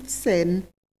forgiveness of sin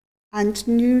and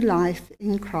new life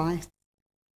in Christ.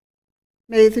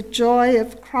 May the joy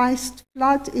of Christ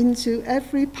flood into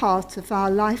every part of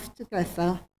our life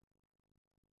together.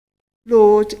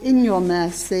 Lord, in your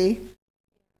mercy,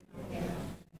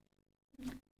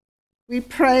 we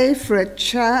pray for a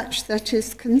church that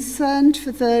is concerned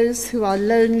for those who are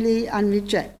lonely and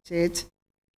rejected,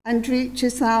 and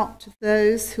reaches out to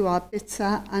those who are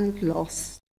bitter and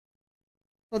lost,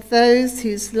 for those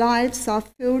whose lives are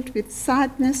filled with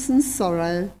sadness and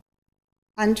sorrow,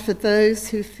 and for those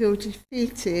who feel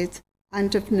defeated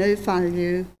and of no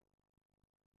value,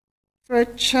 for a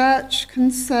church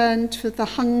concerned for the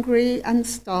hungry and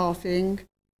starving,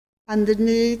 and the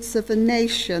needs of a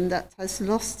nation that has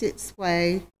lost its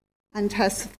way and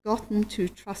has forgotten to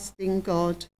trust in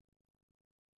God.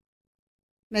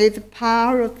 May the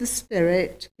power of the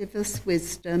Spirit give us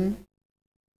wisdom.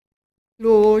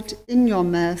 Lord, in your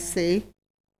mercy,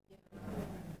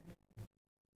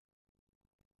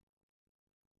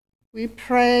 we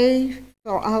pray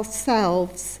for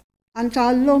ourselves and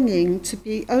our longing to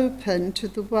be open to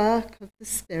the work of the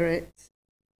Spirit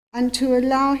and to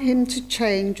allow him to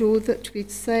change all that we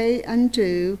say and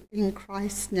do in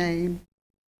Christ's name.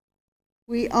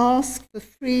 We ask for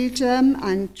freedom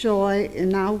and joy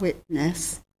in our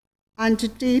witness and a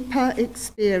deeper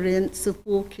experience of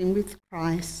walking with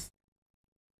Christ,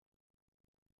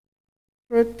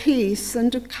 for a peace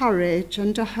and a courage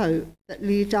and a hope that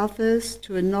lead others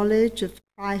to a knowledge of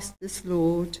Christ as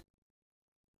Lord.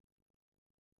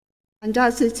 And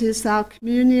as it is our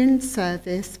communion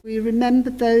service, we remember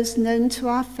those known to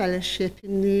our fellowship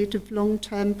in need of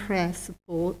long-term prayer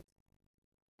support.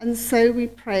 And so we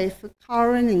pray for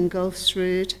Karen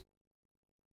Ingolsrud,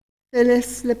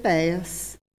 Phyllis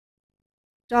Lebeus,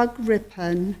 Doug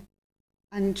Rippon,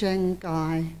 and Jen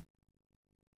Guy.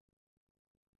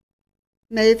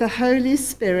 May the Holy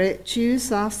Spirit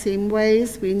use us in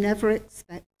ways we never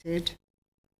expected.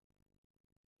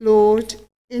 Lord,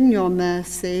 in your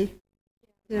mercy,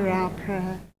 hear our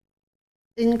prayer.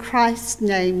 In Christ's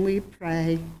name we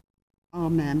pray.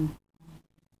 Amen.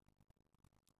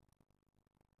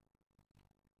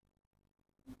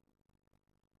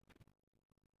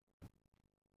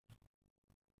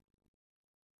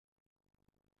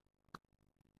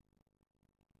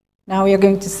 Now we are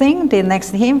going to sing the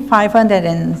next hymn,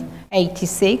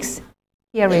 586.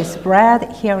 Here is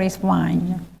bread, here is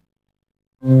wine.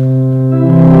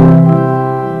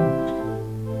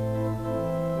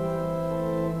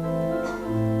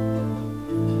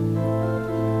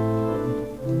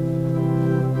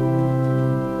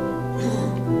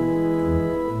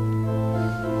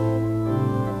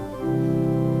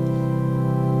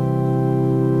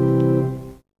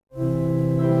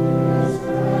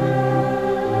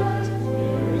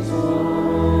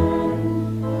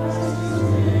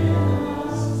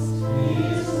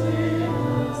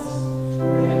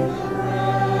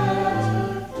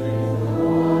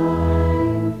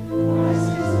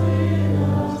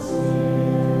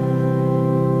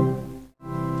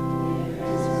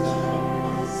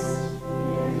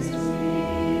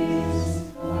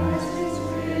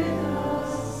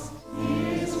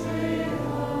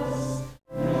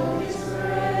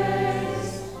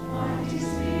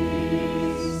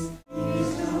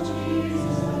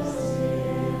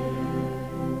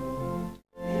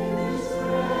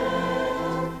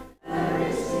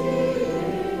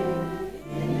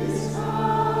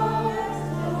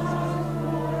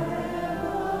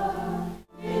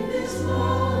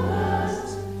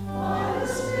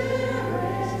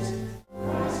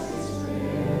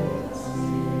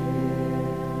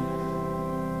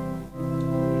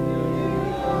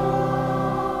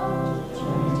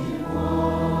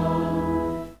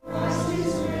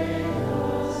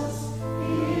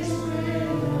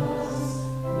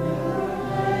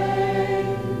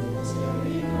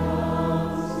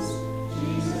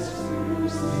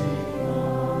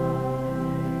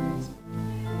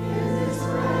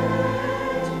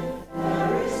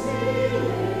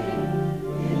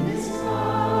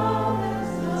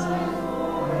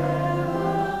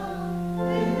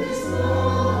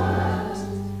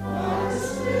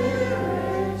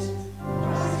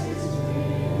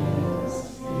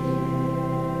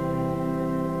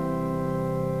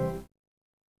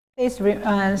 Please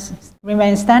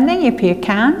remain standing if you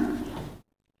can.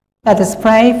 Let us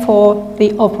pray for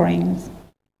the offerings.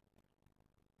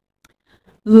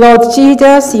 Lord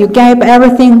Jesus, you gave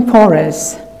everything for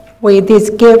us. With this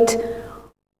gift,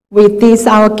 with these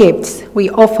our gifts,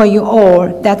 we offer you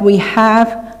all that we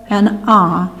have and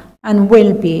are and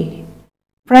will be,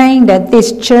 praying that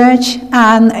this church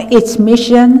and its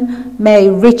mission may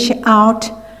reach out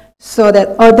so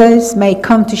that others may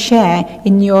come to share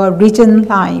in your risen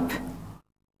life.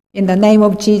 In the name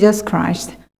of Jesus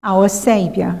Christ, our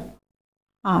Savior.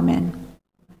 Amen.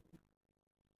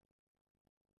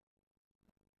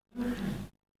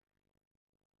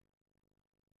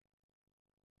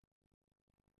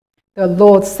 The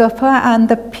Lord's Supper and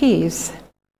the peace.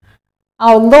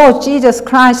 Our Lord Jesus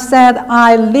Christ said,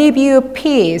 I leave you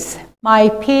peace. My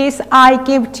peace I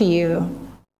give to you.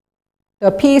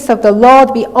 The peace of the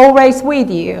Lord be always with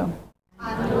you.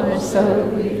 And also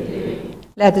with you.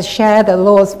 Let us share the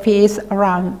Lord's peace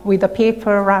around with the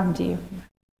people around you.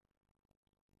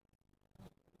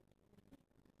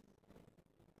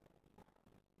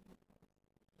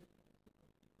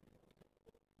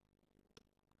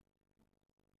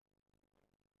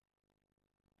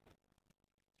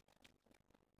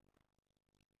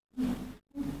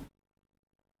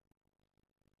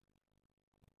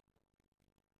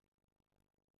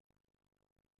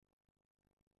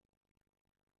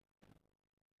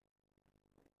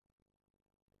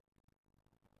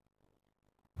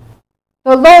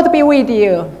 The Lord be with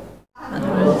you. And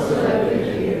also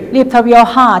with you. Lift up your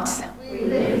hearts. We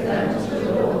lift them to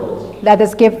the Lord. Let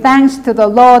us give thanks to the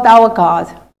Lord our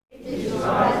God. It is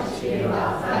right to give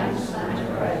our thanks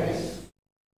and praise.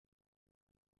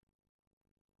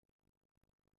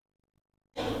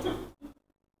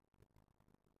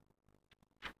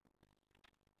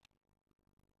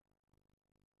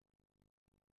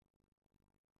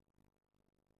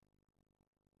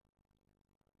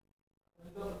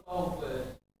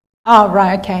 All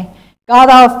right, okay.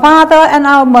 God our Father and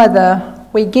our Mother,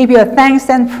 we give you thanks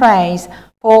and praise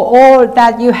for all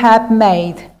that you have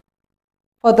made,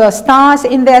 for the stars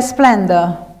in their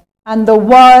splendor, and the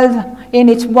world in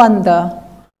its wonder,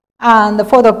 and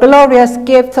for the glorious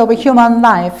gift of human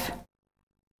life.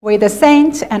 With the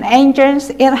saints and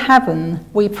angels in heaven,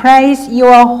 we praise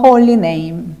your holy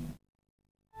name.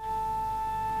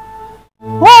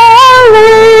 Holy,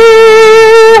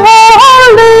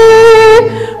 holy,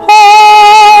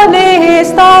 holy is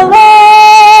the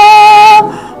Lord.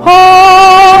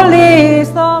 Holy is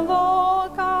the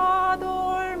Lord God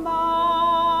Almighty.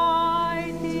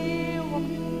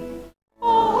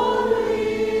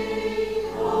 Holy,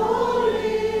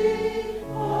 holy,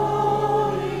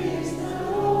 holy is the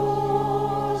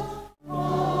Lord.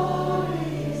 Holy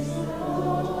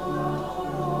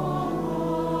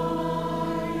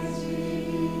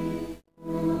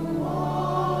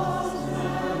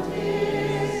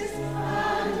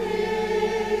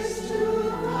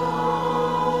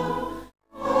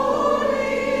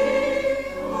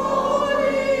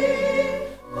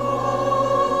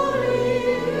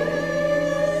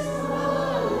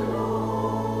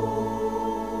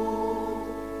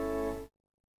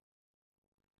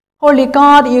Holy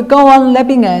God, you go on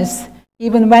loving us,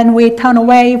 even when we turn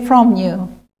away from you.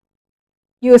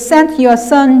 You sent your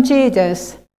Son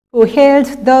Jesus, who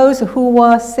healed those who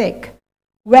were sick,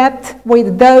 wept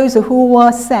with those who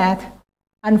were sad,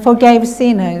 and forgave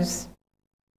sinners.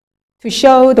 To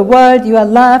show the world your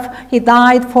love, he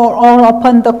died for all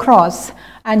upon the cross,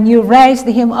 and you raised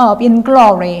him up in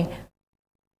glory.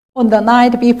 On the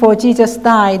night before Jesus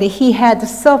died, he had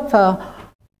supper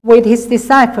with his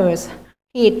disciples.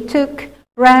 He took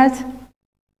bread,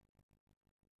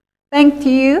 thanked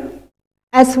you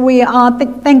as we are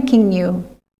thanking you,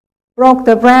 broke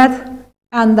the bread,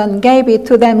 and then gave it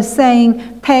to them,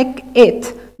 saying, "Take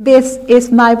it. This is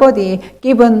my body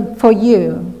given for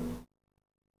you.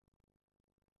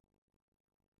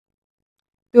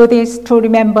 Do this to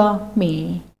remember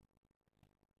me."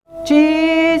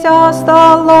 Jesus the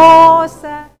Lord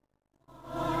said,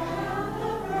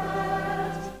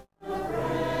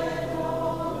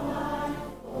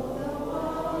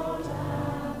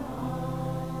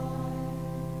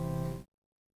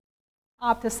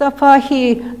 after supper,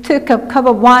 he took a cup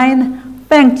of wine,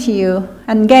 thanked you,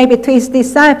 and gave it to his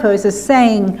disciples,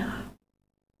 saying,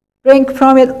 "Drink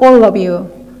from it, all of you.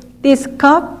 This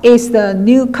cup is the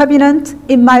new covenant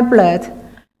in my blood.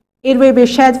 It will be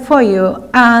shed for you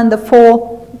and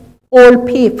for all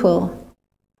people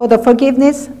for the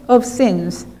forgiveness of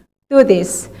sins. Do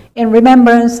this in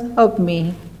remembrance of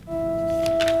me."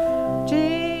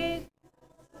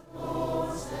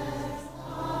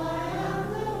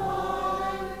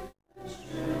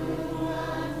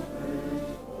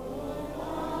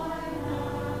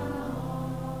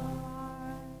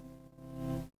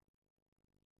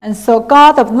 And so,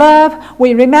 God of love,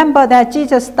 we remember that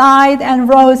Jesus died and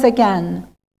rose again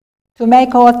to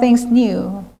make all things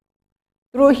new.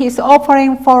 Through his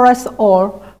offering for us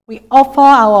all, we offer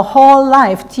our whole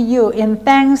life to you in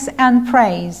thanks and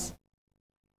praise.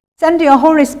 Send your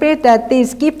Holy Spirit that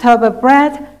this gift of the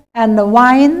bread and the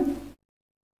wine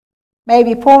may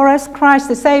be for us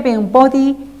Christ's saving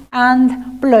body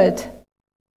and blood.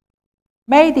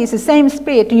 May this same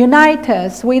Spirit unite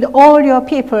us with all your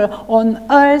people on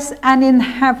earth and in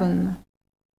heaven.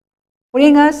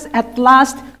 Bring us at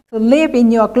last to live in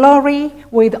your glory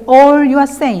with all your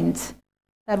saints,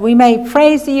 that we may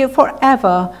praise you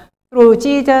forever through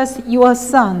Jesus, your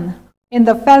Son, in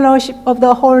the fellowship of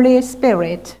the Holy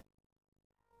Spirit.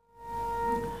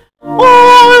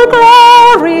 All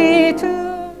glory to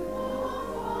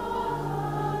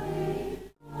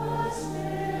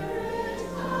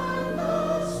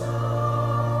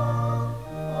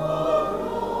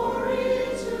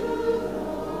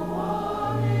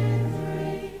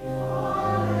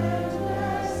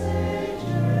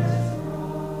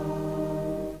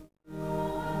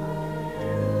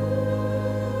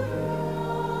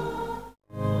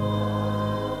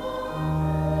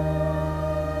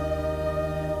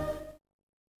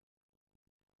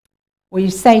we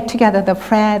say together the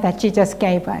prayer that Jesus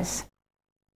gave us.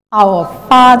 Our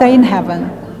Father in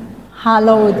heaven,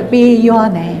 hallowed be your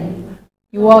name.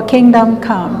 Your kingdom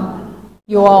come,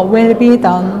 your will be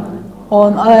done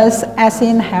on earth as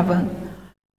in heaven.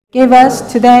 Give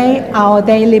us today our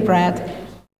daily bread.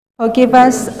 Forgive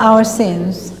us our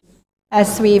sins,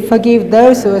 as we forgive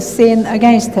those who sin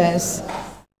against us.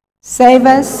 Save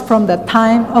us from the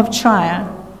time of trial,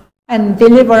 and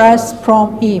deliver us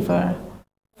from evil.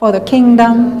 For the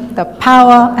kingdom, the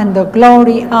power, and the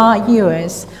glory are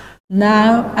yours,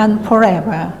 now and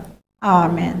forever.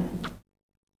 Amen.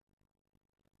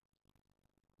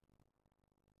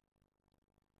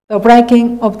 The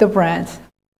breaking of the bread.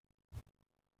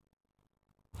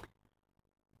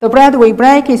 The bread we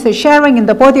break is a sharing in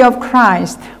the body of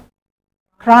Christ.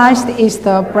 Christ is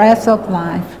the bread of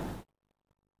life.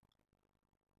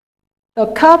 The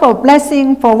cup of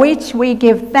blessing for which we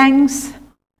give thanks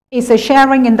is a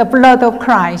sharing in the blood of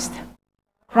Christ.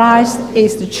 Christ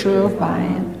is the true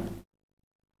vine.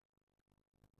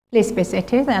 Please be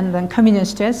seated, and then communion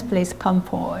sisters, please come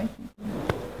forward.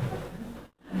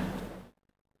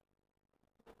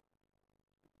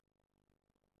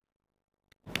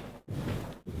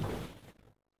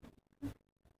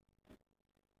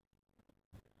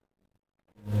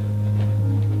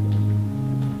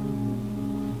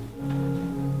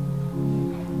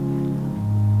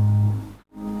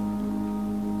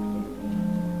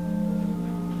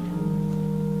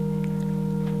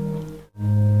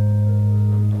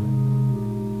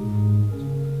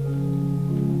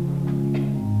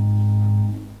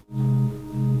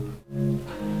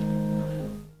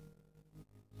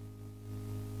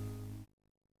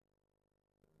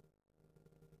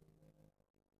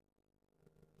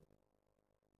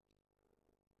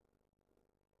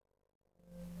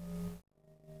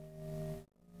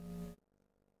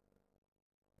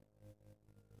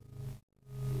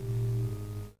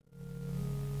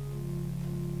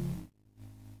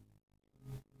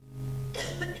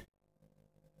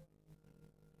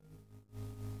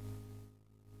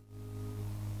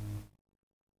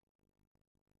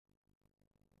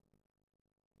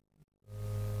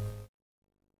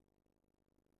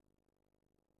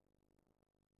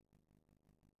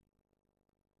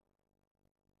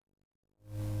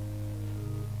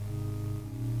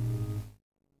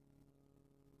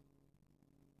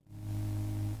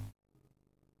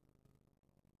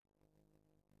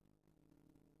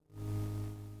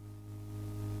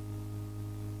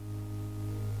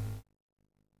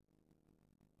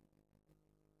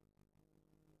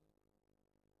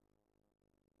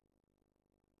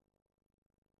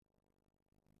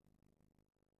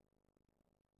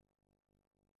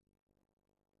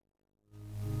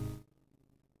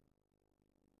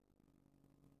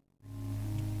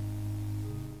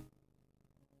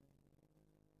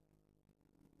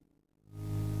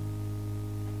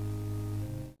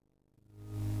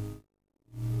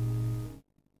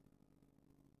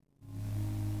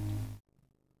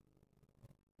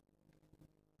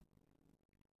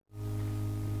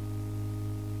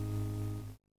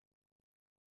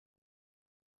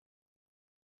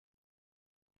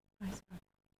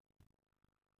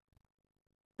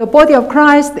 The body of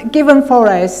Christ given for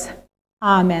us.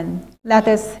 Amen. Let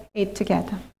us eat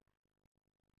together.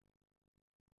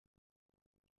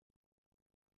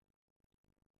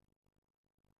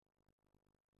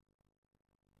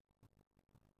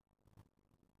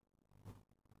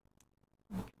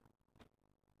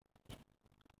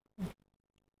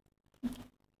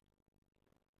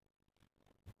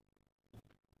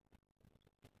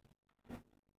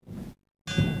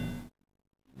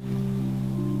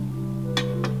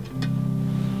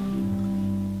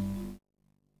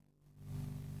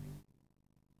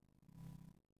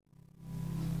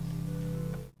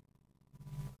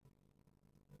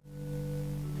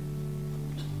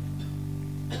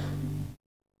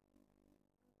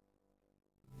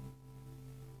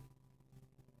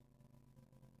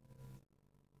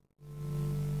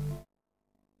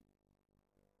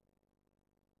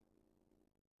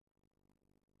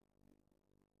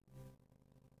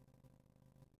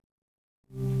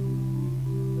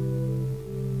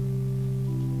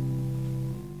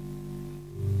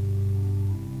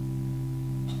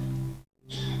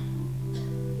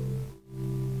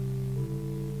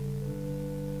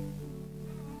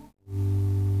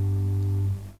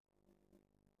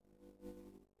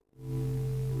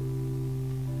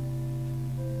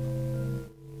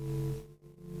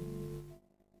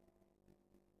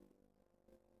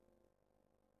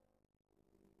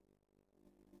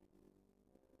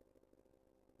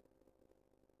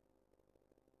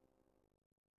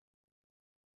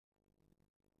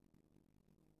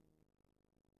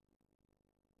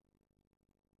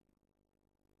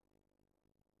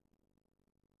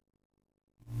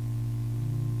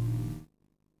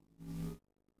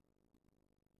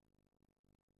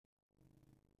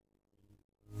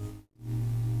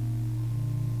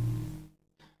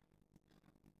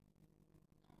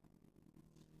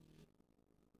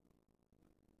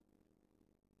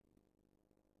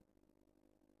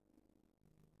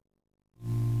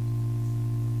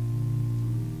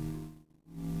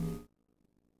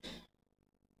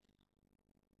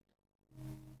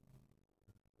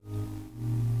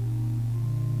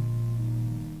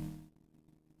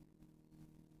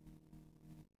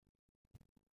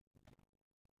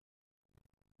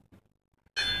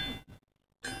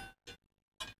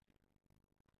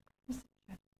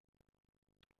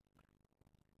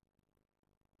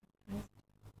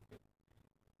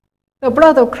 The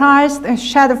blood of Christ is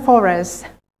shed for us.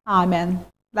 Amen.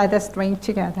 Let us drink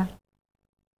together.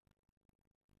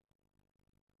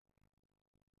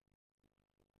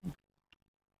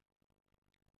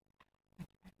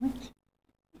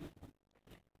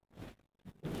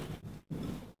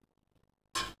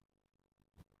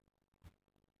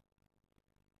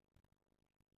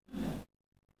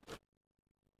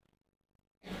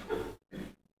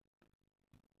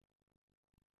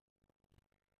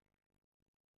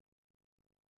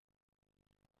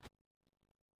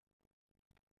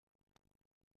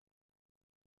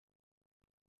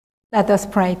 Let us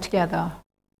pray together.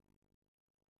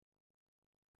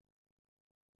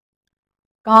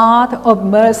 God of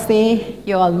mercy,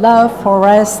 your love for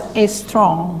us is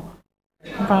strong.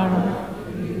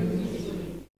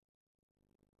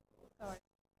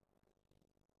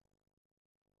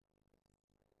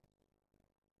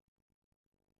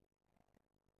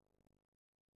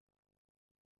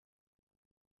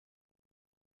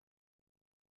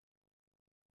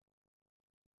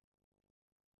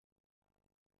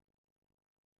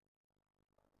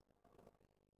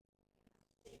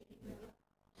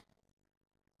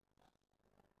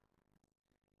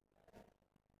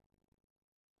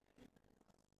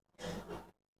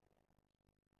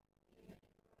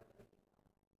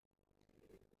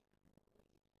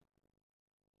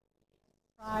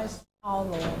 Christ our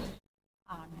Lord.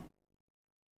 Amen.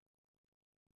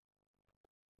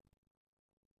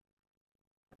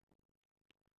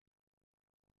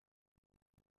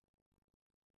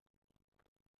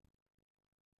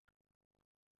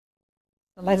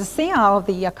 So let us sing out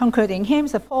the concluding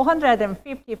hymns of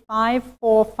 455,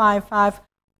 455.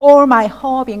 All my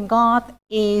hope in God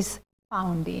is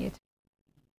founded.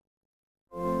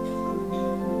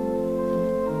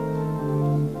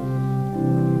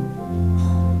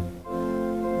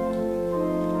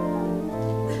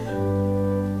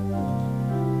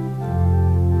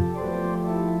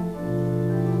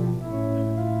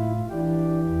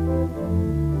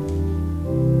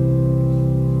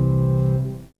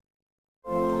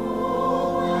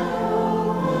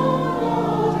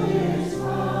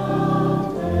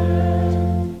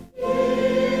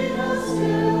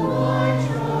 Still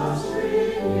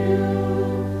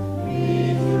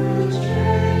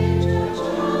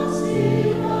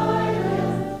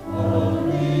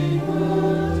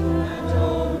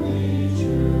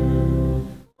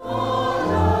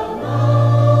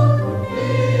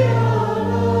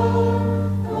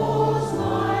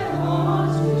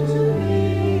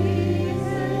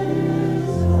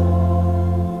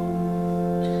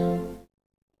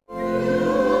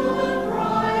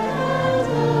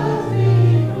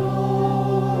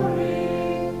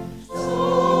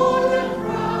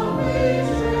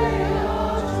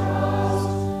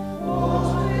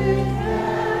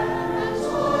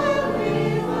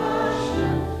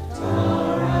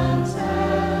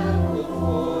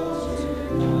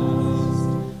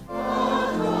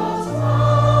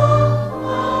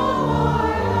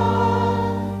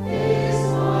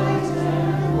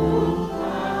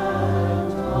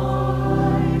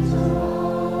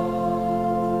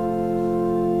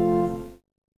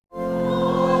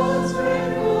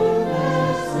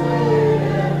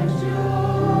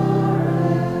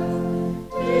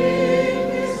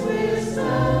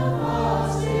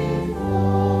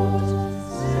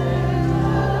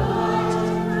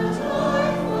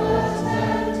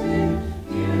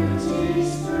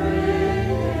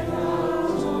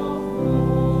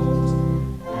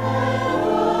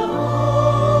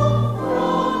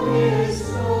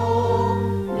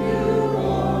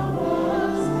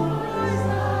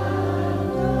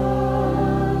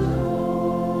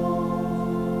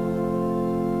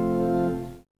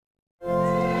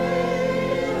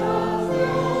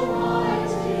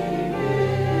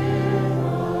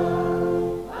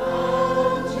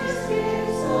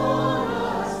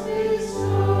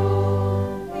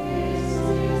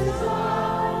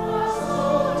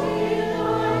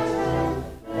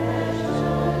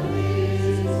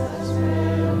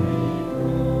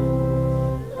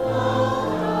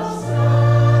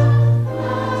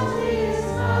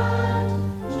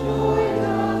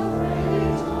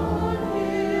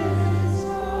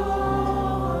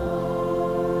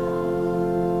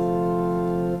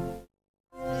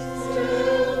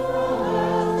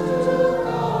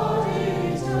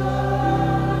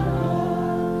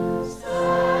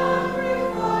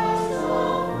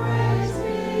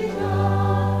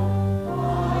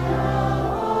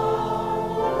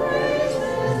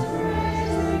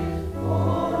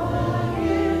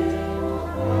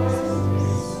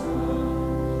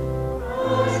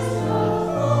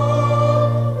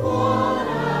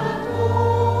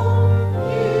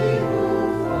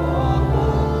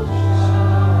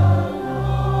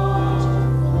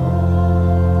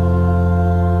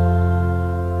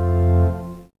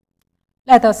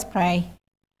Let us pray.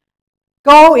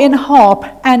 Go in hope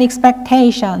and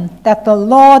expectation that the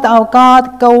Lord our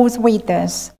God goes with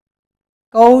us.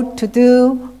 Go to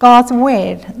do God's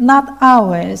will, not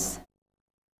ours.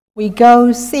 We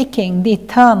go seeking the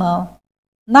eternal,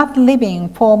 not living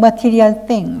for material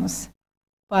things,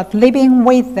 but living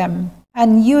with them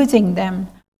and using them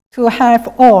to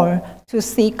help all to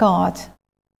see God.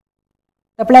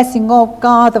 The blessing of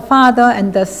God the Father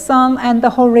and the Son and the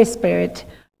Holy Spirit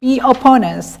be upon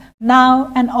us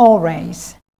now and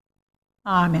always.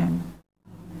 Amen.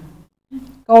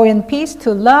 Go in peace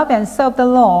to love and serve the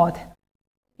Lord.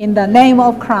 In the name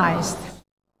of Christ.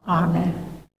 Amen.